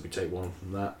 because we said we take one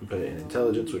from that and put it in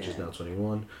Intelligence, which is now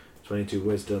 21, 22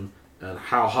 Wisdom, and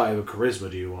how high of a Charisma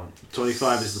do you want?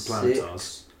 25 is the Planetars.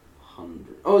 600.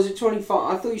 Oh, is it 25?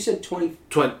 I thought you said 20.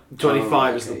 25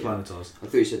 Oh, is the okay, yeah. Planetars. I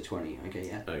thought you said 20. Okay,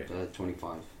 yeah. Okay.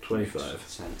 25. 25. Makes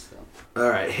sense then.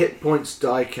 Alright, hit points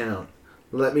die count.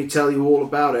 Let me tell you all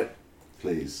about it.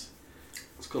 Please.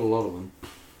 It's got a lot of them.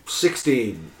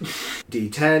 16.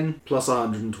 D10 plus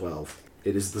 112.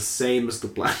 It is the same as the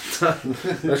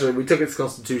Planetar. Actually, we took its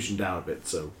Constitution down a bit,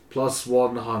 so plus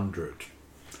 100.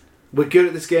 We're good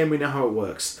at this game, we know how it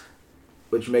works.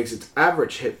 Which makes its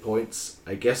average hit points,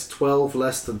 I guess, 12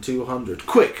 less than 200.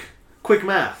 Quick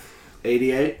math.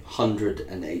 88,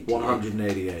 180.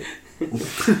 188.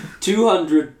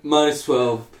 200 minus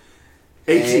 12.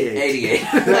 88.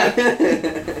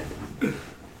 88.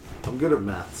 I'm good at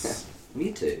maths.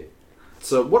 Me too.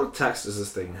 So, what attacks does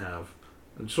this thing have?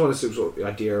 I just want to see sort of the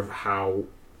idea of how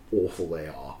awful they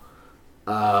are.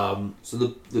 So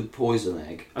the poison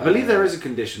egg. I believe there is a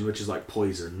condition which is like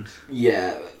poison.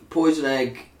 Yeah, poison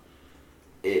egg.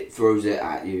 It throws it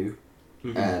at you,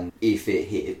 and if it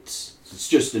hits, it's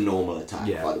just a normal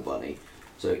attack by the bunny.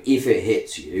 So if it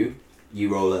hits you,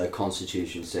 you roll a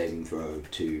Constitution saving throw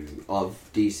of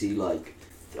DC. Like,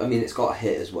 I mean, it's got a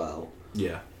hit as well.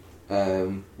 Yeah.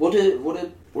 What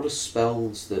are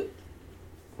spells that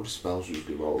What do spells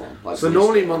usually roll on? Like So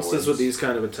normally Wisdom or monsters with Winds? these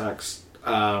kind of attacks,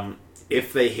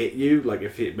 if they hit you, like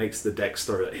if it makes the dex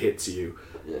throw that hits you,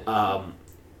 Yeah.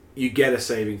 you get a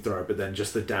saving throw, but then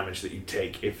just the damage that you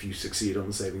take if you succeed on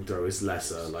the saving throw is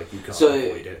lesser. Like you can't So-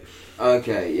 avoid it.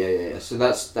 Okay, yeah. So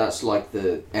that's like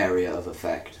the area of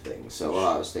effect thing. So what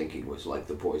I was thinking was like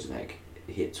the poison egg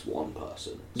hits one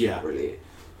person. It's Yeah. not really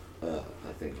a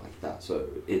thing like that. So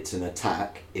it's an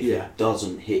attack. If Yeah. it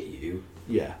doesn't hit you,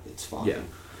 Yeah. it's fine. Yeah.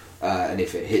 And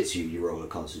if it hits you, you roll a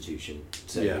Constitution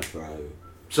saving Yeah. throw.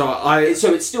 So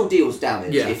It still deals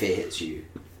damage Yeah. if it hits you.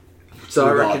 So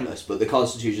I reckon. regardless, but the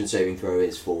Constitution saving throw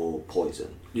is for poison.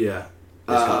 Yeah.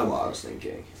 That's kind of what I was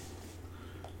thinking.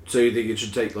 So you think it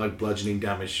should take like bludgeoning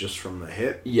damage just from the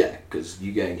hit? Yeah, because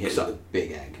you're getting hit So- with a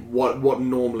big egg. What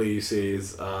normally you see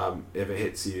is if it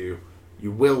hits you,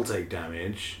 you will take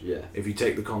damage. Yeah. If you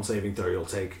take the con saving throw, you'll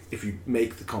take. If you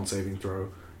make the con saving throw,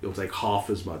 you'll take half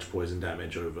as much poison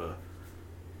damage over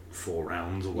 4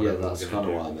 rounds or Yeah, whatever. that's we're kind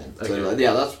gonna of do. what I meant. Okay. So, like,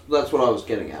 yeah, that's what I was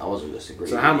getting at. I wasn't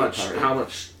disagreeing. So how with you, much Harry. how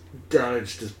much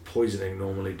damage does poisoning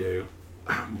normally do?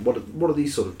 What do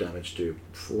these sort of damage do?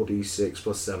 4d6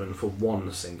 plus 7 for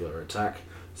one singular attack.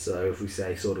 So if we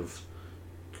say sort of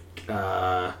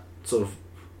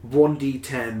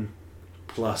 1d10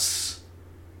 plus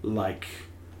like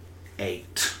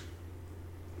 8.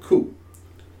 Cool.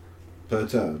 Per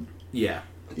turn. Yeah.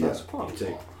 That's Yeah. quite You a take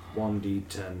lot.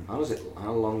 1d10.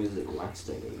 How long is it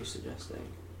lasting? Are you suggesting?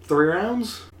 3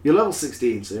 rounds? You're level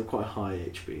 16, so you're quite high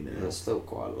HP now. That's still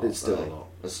quite a lot. It's still though. a lot.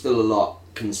 That's still a lot,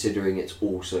 considering it's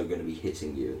also going to be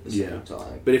hitting you at the Yeah. same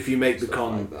time. But if you make the Stuff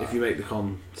con, like that. if you make the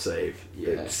con save, Yeah.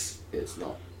 it's It's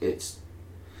not. It's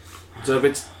so if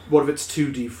it's what if it's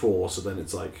 2d4, so then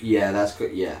it's like yeah. That's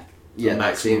good. Yeah. Yeah, that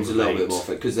maximum seems a of little 8. bit more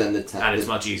fair because then the and it's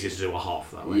much easier to do a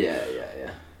half that way.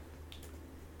 Yeah.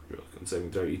 Con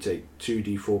saving throw, you take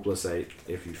 2d4 plus 8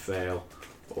 if you fail,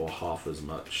 or half as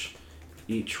much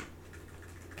each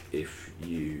if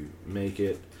you make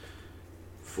it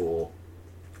for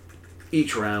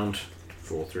each round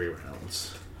for 3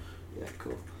 rounds. Yeah.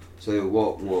 Cool. So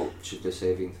what should the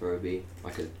saving throw be?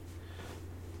 Like a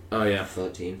Oh yeah,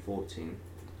 13, 14,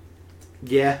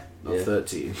 yeah, Yeah.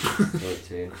 13.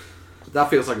 13. That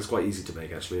feels like it's quite easy to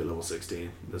make actually at level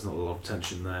 16. There's not a lot of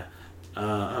tension there.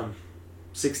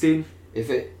 16. If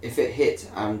it hits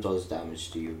and does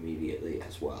damage to you immediately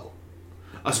as well.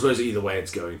 I suppose either way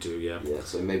it's going to. Yeah. Yeah.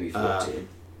 So maybe 14.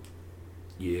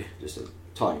 Yeah. Just a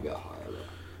tiny bit higher.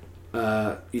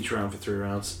 Though. Each round for 3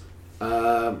 rounds.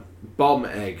 Bomb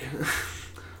egg.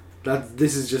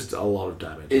 This is just a lot of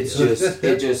damage. It's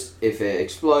Yeah. just if it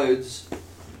explodes,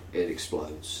 it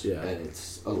explodes. Yeah. And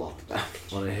it's a lot of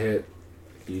damage. On a hit,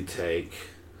 you take.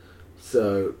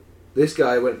 So this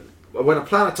guy when a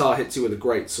planetar hits you with a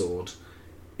greatsword,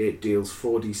 it deals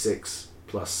 4d6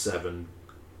 plus 7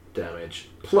 damage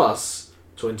plus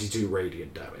 22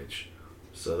 radiant damage.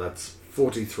 So that's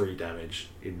 43 damage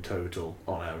in total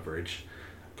on average.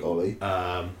 Golly.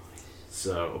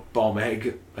 So a bomb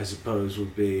egg, I suppose,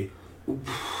 would be.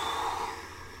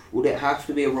 Would it have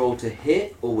to be a roll to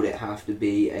hit, or would it have to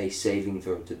be a saving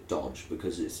throw to dodge?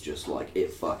 Because it's just like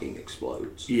it fucking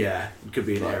explodes. Yeah, it could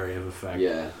be an Right. area of effect.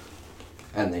 Yeah.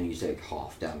 And then you take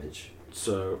half damage.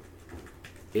 So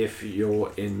if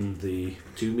you're in the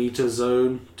 2 meter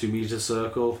zone, 2 meter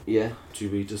circle, Yeah. 2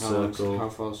 meter How circle,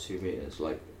 far is 2 meters?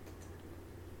 Like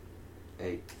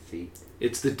 8 feet.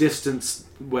 it's the distance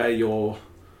where you're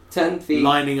 10 feet.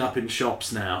 lining up in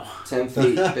shops now. 10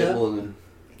 feet, a bit more than.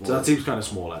 So that seems kind of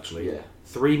small actually. Yeah.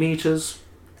 3 meters.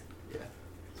 Yeah.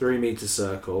 3 meter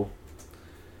circle.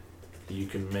 You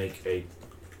can make a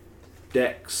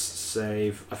dex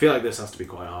save. I feel like this has to be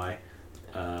quite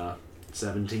high.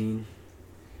 17.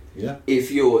 Yeah.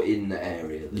 If you're in the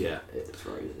area that Yeah. it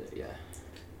throws it, yeah.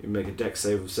 You make a dex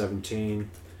save of 17.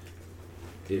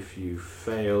 If you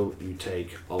fail, you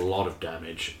take a lot of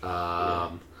damage.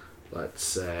 Let's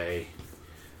say,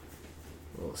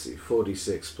 well, let's see,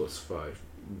 46 plus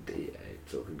 5d8.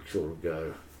 So we can sort of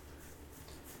go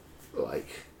like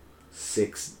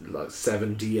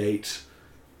 7d8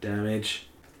 damage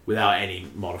without any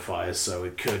modifiers. So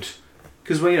it could,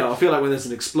 because I feel like when there's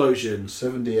an explosion,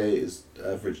 78 is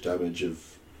average damage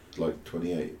of like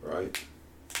 28, right?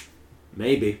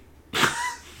 maybe.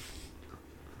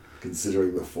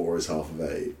 Considering the 4 is half of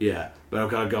 8. Yeah, but I've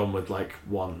kind of gone with like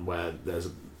one where there's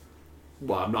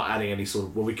I'm not adding any sort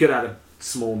of, we could add a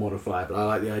small modifier, but I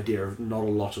like the idea of not a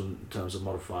lot in terms of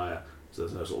modifier, so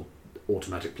there's no sort of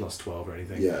automatic plus 12 or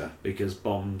anything. Yeah. Because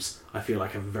bombs, I feel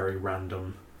like, have a very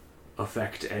random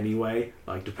effect anyway,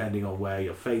 like depending on where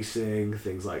you're facing,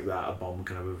 things like that. A bomb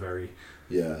can have a very,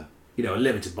 Yeah. a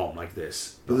limited bomb like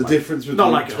this. But the like, difference between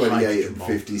not like a 28 hydrogen and bomb.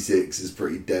 56 is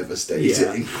pretty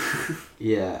devastating.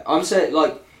 Yeah, I'm saying,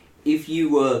 like, if you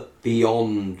were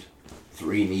beyond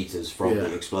 3 meters from Yeah.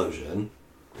 the explosion,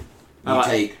 you Like-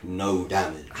 take no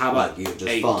damage. How about like, you're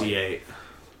just fine. 8d8?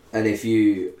 And if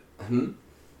you...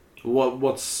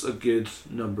 What's a good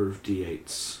number of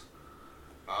d8s?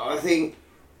 I think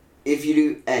if you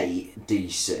do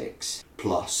 8d6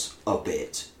 plus a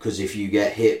bit, because if you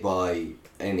get hit by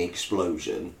an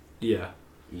explosion, Yeah,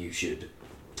 you should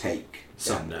take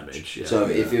some damage. Yeah. So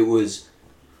if it was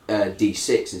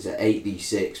d6, it's at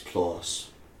 8d6 plus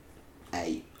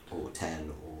 8 or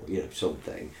 10 or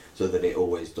something, so that it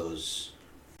always does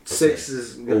 6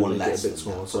 is going or to make it less a bit than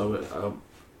smaller, that, so probably.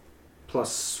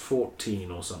 plus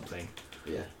 14 or something.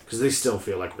 Yeah. Because they still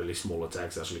feel like really small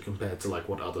attacks actually compared to like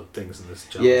what other things in this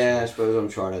challenge. Yeah, I suppose I'm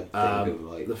trying to think of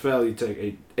like... The fail you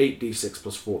take 8d6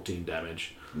 plus 14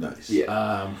 damage. Nice.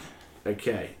 Yeah.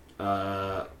 Okay.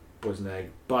 Poison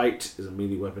egg. Bite is a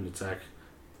melee weapon attack.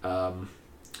 I'm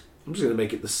just going to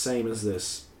make it the same as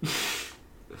this.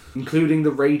 Including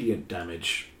the radiant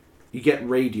damage. You get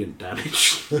radiant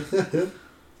damage.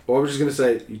 Or I'm just going to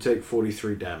say you take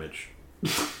 43 damage.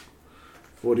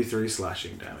 43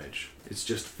 slashing damage. It's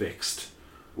just fixed.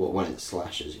 What, when it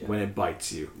slashes you? When it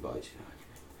bites you. Bites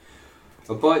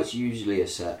you. A bite's usually a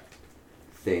set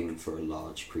thing for a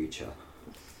large creature.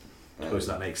 I suppose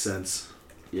that makes sense.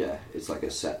 Yeah, it's like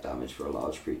a set damage for a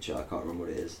large creature. I can't remember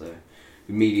what it is though.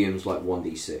 Medium's like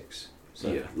 1d6,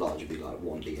 so Yeah. large would be like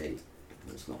 1d8.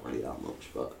 It's not really that much,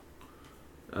 but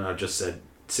And I just said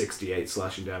 68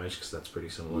 slashing damage because that's pretty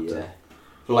similar yeah, to...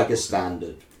 for like a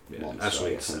standard Yeah, monster.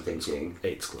 actually, I guess I'm thinking.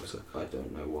 8's closer. I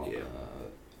don't know what Yeah.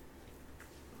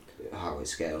 how it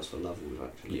scales for levels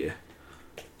actually. Yeah.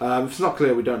 If it's not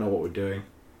clear, we don't know what we're doing.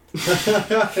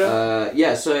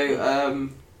 Yeah. So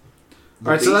the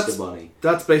Alright, so Beaster Bunny.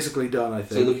 That's basically done, I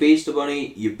So think. the Beaster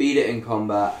Bunny, you beat it in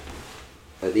combat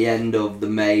at the end of the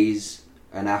maze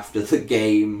and after the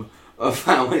game of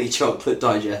how many chocolate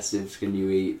digestives can you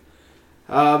eat.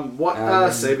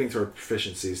 What saving throw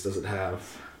proficiencies does it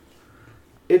have?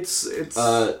 It's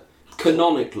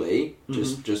Canonically,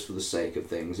 Mm-hmm. just for the sake of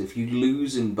things, if you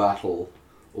lose in battle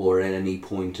or at any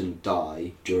point and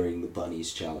die during the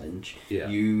Bunny's challenge, Yeah.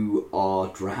 you are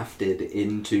drafted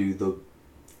into the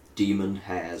Demon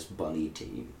Hare's Bunny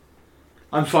team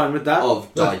I'm fine with that.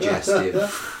 of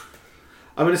digestive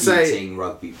I'm going to say, eating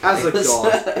rugby as a players.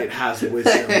 god, it has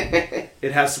wisdom.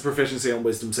 It has the proficiency on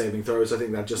wisdom saving throws. I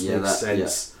think that just Yeah, makes that-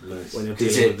 sense Nice. when you're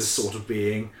Because dealing with it's- this sort of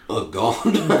being. A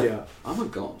god? Yeah. I'm a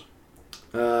god.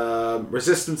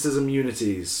 Resistances,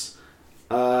 immunities.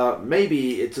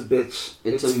 Maybe it's a bit.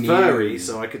 It's immune. furry,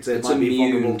 so I could say it It's might be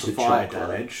immune vulnerable to to fire chocolate.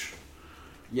 damage.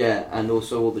 Yeah, and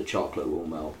also all the chocolate will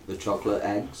melt. The chocolate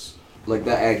eggs. Like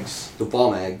the eggs, the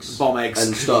bomb eggs. Bomb eggs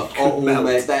and stuff could are all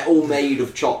melt. they're all made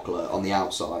of chocolate on the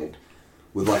outside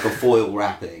with like a foil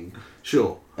wrapping,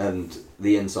 Sure. and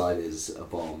the inside is a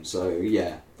bomb. So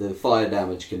yeah, the fire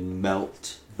damage can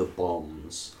melt the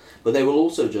bombs, but they will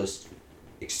also just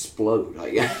explode, I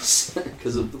guess,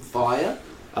 because of the fire.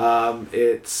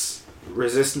 It's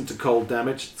resistant to cold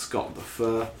damage. It's got the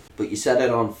fur. But you set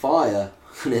it on fire,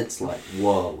 and it's like,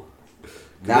 whoa,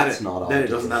 And that's then not. Then it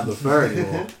ideal. doesn't have the fur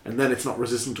anymore, and then it's not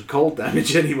resistant to cold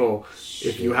damage anymore.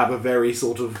 If you Shit. have a very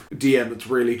sort of DM that's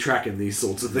really tracking these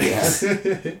sorts of things.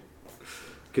 Yeah.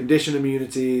 Condition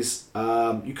immunities.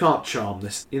 You can't charm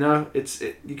this. You know,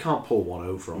 you can't pull one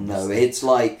over on No, this. it's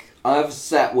like, I have a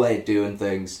set way of doing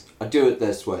things. I do it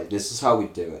this way. This is how we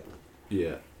do it.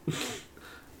 Yeah.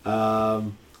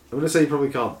 I'm gonna say you probably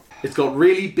can't. It's got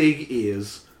really big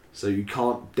ears, so you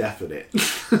can't deafen it.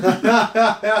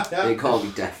 It can't be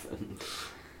deafened.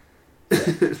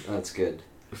 Yeah, that's good.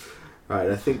 Right,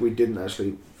 I think we didn't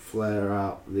actually flare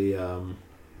out the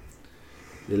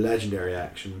legendary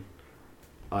action.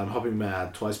 I'm hopping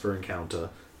mad twice per encounter,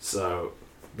 so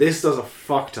this does a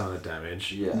fuck ton of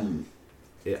damage. Yeah.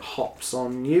 It hops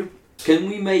on you. Can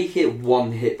we make it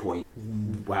 1 hit point?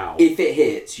 Wow. If it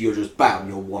hits, you're just bam,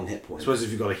 you're 1 hit I point. suppose if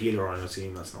you've got a healer on your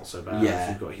team, that's not so bad. Yeah. If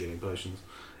you've got healing potions,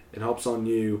 it hops on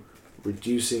you,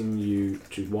 reducing you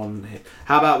to 1 hit.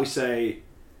 How about we say?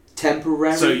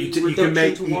 Temporary. So you can reduction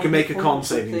make to you one can make a hit point con or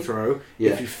saving something? throw.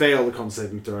 Yeah. If you fail the con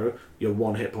saving throw, you're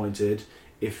 1 hit pointed.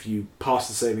 If you pass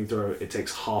the saving throw, it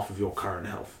takes half of your current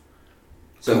health.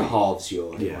 So it halves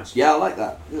your hit Yeah. points. Yeah, I like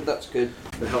that. That's good.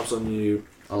 It helps on you.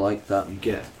 I like that. You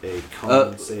get a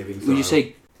con saving throw. Would you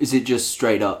say Is it just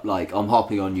straight up like I'm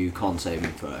hopping on you, con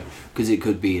saving throw? Because it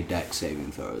could be a dex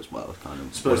saving throw as well. Kind of.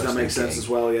 I suppose that makes sense as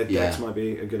well. Yeah, Dex Yeah. might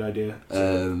be a good idea.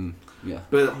 Yeah.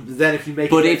 But then if you make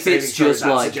But a if Dex it's saving throw, just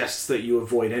that like- suggests that you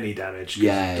avoid any damage. 'cause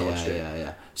Yeah, you dodged it.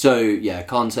 yeah. So yeah,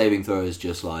 con saving throw is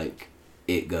just like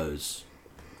it goes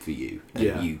for you, and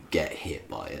Yeah. you get hit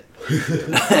by it.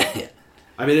 Yeah.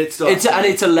 I mean, it's It's a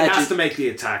It has legend, to make the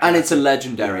attack, and it's a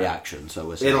legendary action, so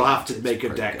we're saying It'll have to it's make a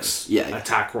pretty Dex good. Yeah,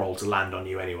 attack roll to land on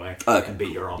you anyway, Okay, and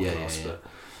beat your arm Yeah, class. yeah.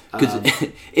 But Because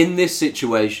in this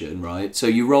situation, right? So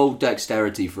you roll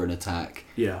dexterity for an attack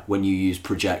yeah, when you use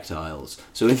projectiles.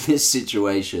 So in this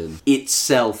situation,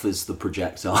 itself is the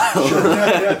projectile.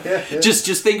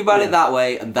 Just think about it that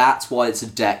way, and that's why it's a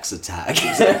dex attack.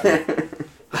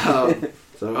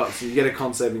 so you get a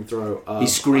con saving throw. He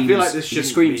screams. I feel like this He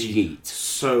shouldn't screams be yeet.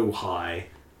 so high.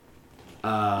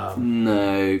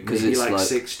 No, because Maybe it's like like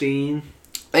 16.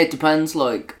 it depends.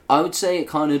 Like I would say, it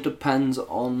kind of depends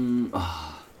on.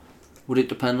 Would it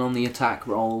depend on the attack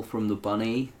roll from the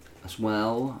bunny as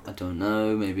well? I don't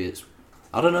know. Maybe it's.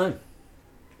 I don't know.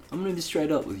 I'm gonna be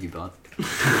straight up with you, bud.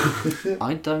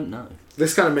 I don't know.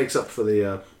 This kind of makes up for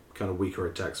the kind of weaker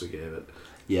attacks we gave it.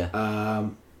 Yeah.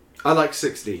 I like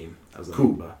 16 as a Cool.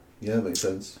 number. Yeah, makes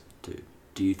sense.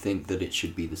 Do you think that it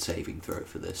should be the saving throw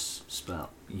for this spell,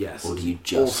 Yes. or do you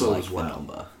just Also like as well. the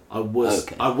number? I was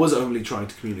Okay. I was only trying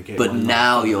to communicate. But my love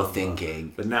now for the you're number.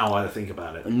 thinking. But now I think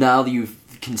about it. Now that you've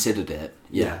considered it,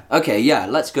 Yeah. Okay, yeah,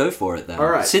 let's go for it then. All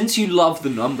right. Since you love the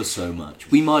number so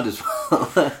much, we might as well.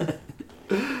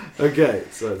 Okay,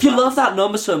 so If you love that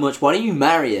number so much, why don't you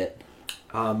marry it?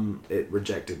 it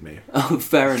rejected me. Oh,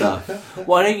 fair enough.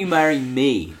 Why don't you marry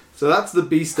me? So that's the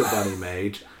Beaster Bunny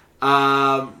made.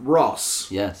 Ross,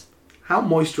 Yes. how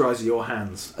moisturised are your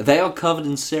hands? They are covered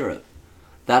in syrup.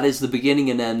 That is the beginning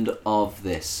and end of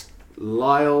this.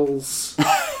 Lyle's.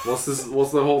 What's this?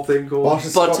 What's the whole thing called?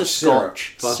 Butterscotch syrup.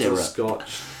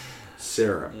 Butterscotch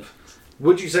syrup.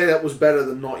 Would you say that was better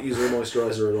than not using a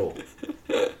moisturiser at all?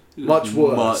 Much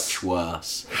worse. Much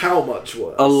worse. How much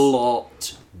worse? A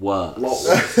lot worse. Lot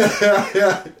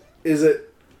worse. Is it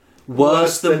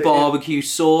Worse than than barbecue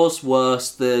sauce,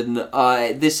 worse than...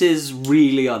 this is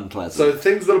really unpleasant. So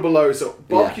things that are below, so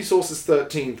barbecue sauce is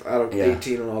 13th out of Yeah.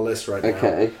 18 on our list right now.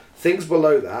 Okay. Things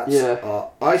below that Yeah.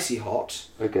 are Icy Hot,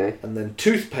 Okay. and then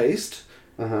toothpaste,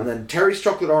 Uh-huh. and then Terry's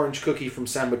Chocolate Orange Cookie from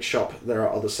Sandwich Shop. There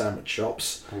are other sandwich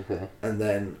shops. Okay. And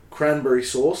then cranberry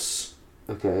sauce,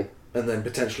 Okay. and then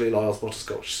potentially Lyle's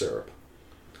butterscotch syrup.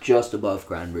 Just above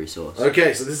cranberry sauce.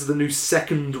 Okay, so this is the new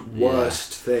second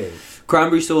worst thing.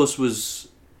 Cranberry sauce was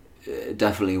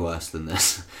definitely worse than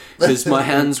this. Because my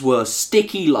hands were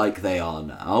sticky like they are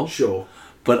now. Sure.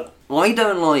 But I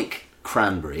don't like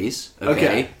cranberries.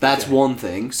 Okay. That's okay. one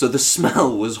thing. So the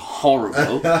smell was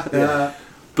horrible.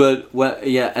 But,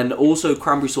 and also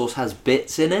cranberry sauce has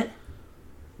bits in it.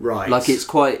 Right. Like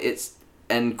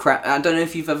and I don't know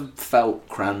if you've ever felt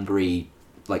cranberry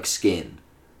like skin,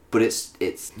 but it's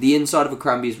the inside of a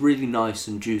cranberry is really nice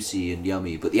and juicy and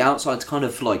yummy, but the outside's kind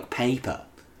of like paper.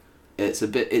 It's a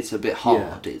bit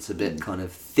hard. Yeah. It's a bit kind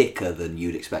of thicker than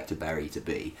you'd expect a berry to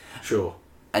be, Sure.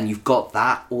 and you've got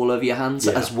that all over your hands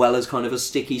Yeah. as well as kind of a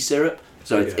sticky syrup.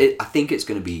 So Okay. I think it's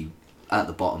going to be at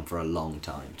the bottom for a long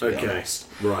time. To be Okay. honest,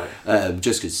 Right.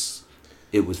 just because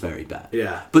it was very bad.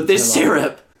 Yeah. But this Hello.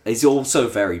 syrup is also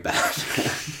very bad.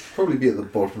 Probably be at the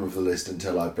bottom of the list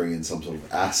until I bring in some sort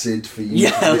of acid for you.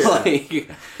 Yeah, like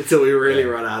Until we really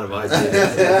run out of ideas.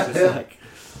 It's just like,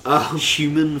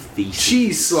 human feces.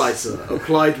 cheese slicer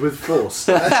applied with force.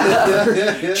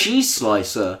 Cheese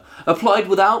slicer applied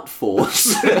without force.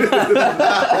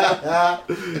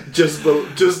 just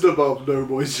above no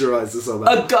moisturizer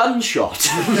somehow. A gunshot.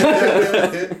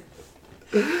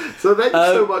 So thank you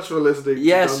so much for listening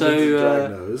Yeah, to Dungeons and so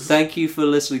Dragnos. thank you for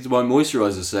listening to my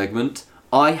moisturizer segment.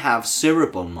 I have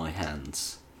syrup on my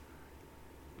hands.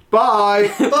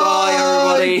 Bye! Bye,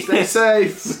 everybody. Stay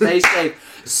safe! Stay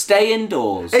safe. Stay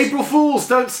indoors. April Fools,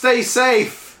 don't stay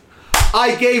safe!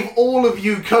 I gave all of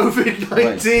you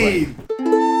COVID-19! Wait.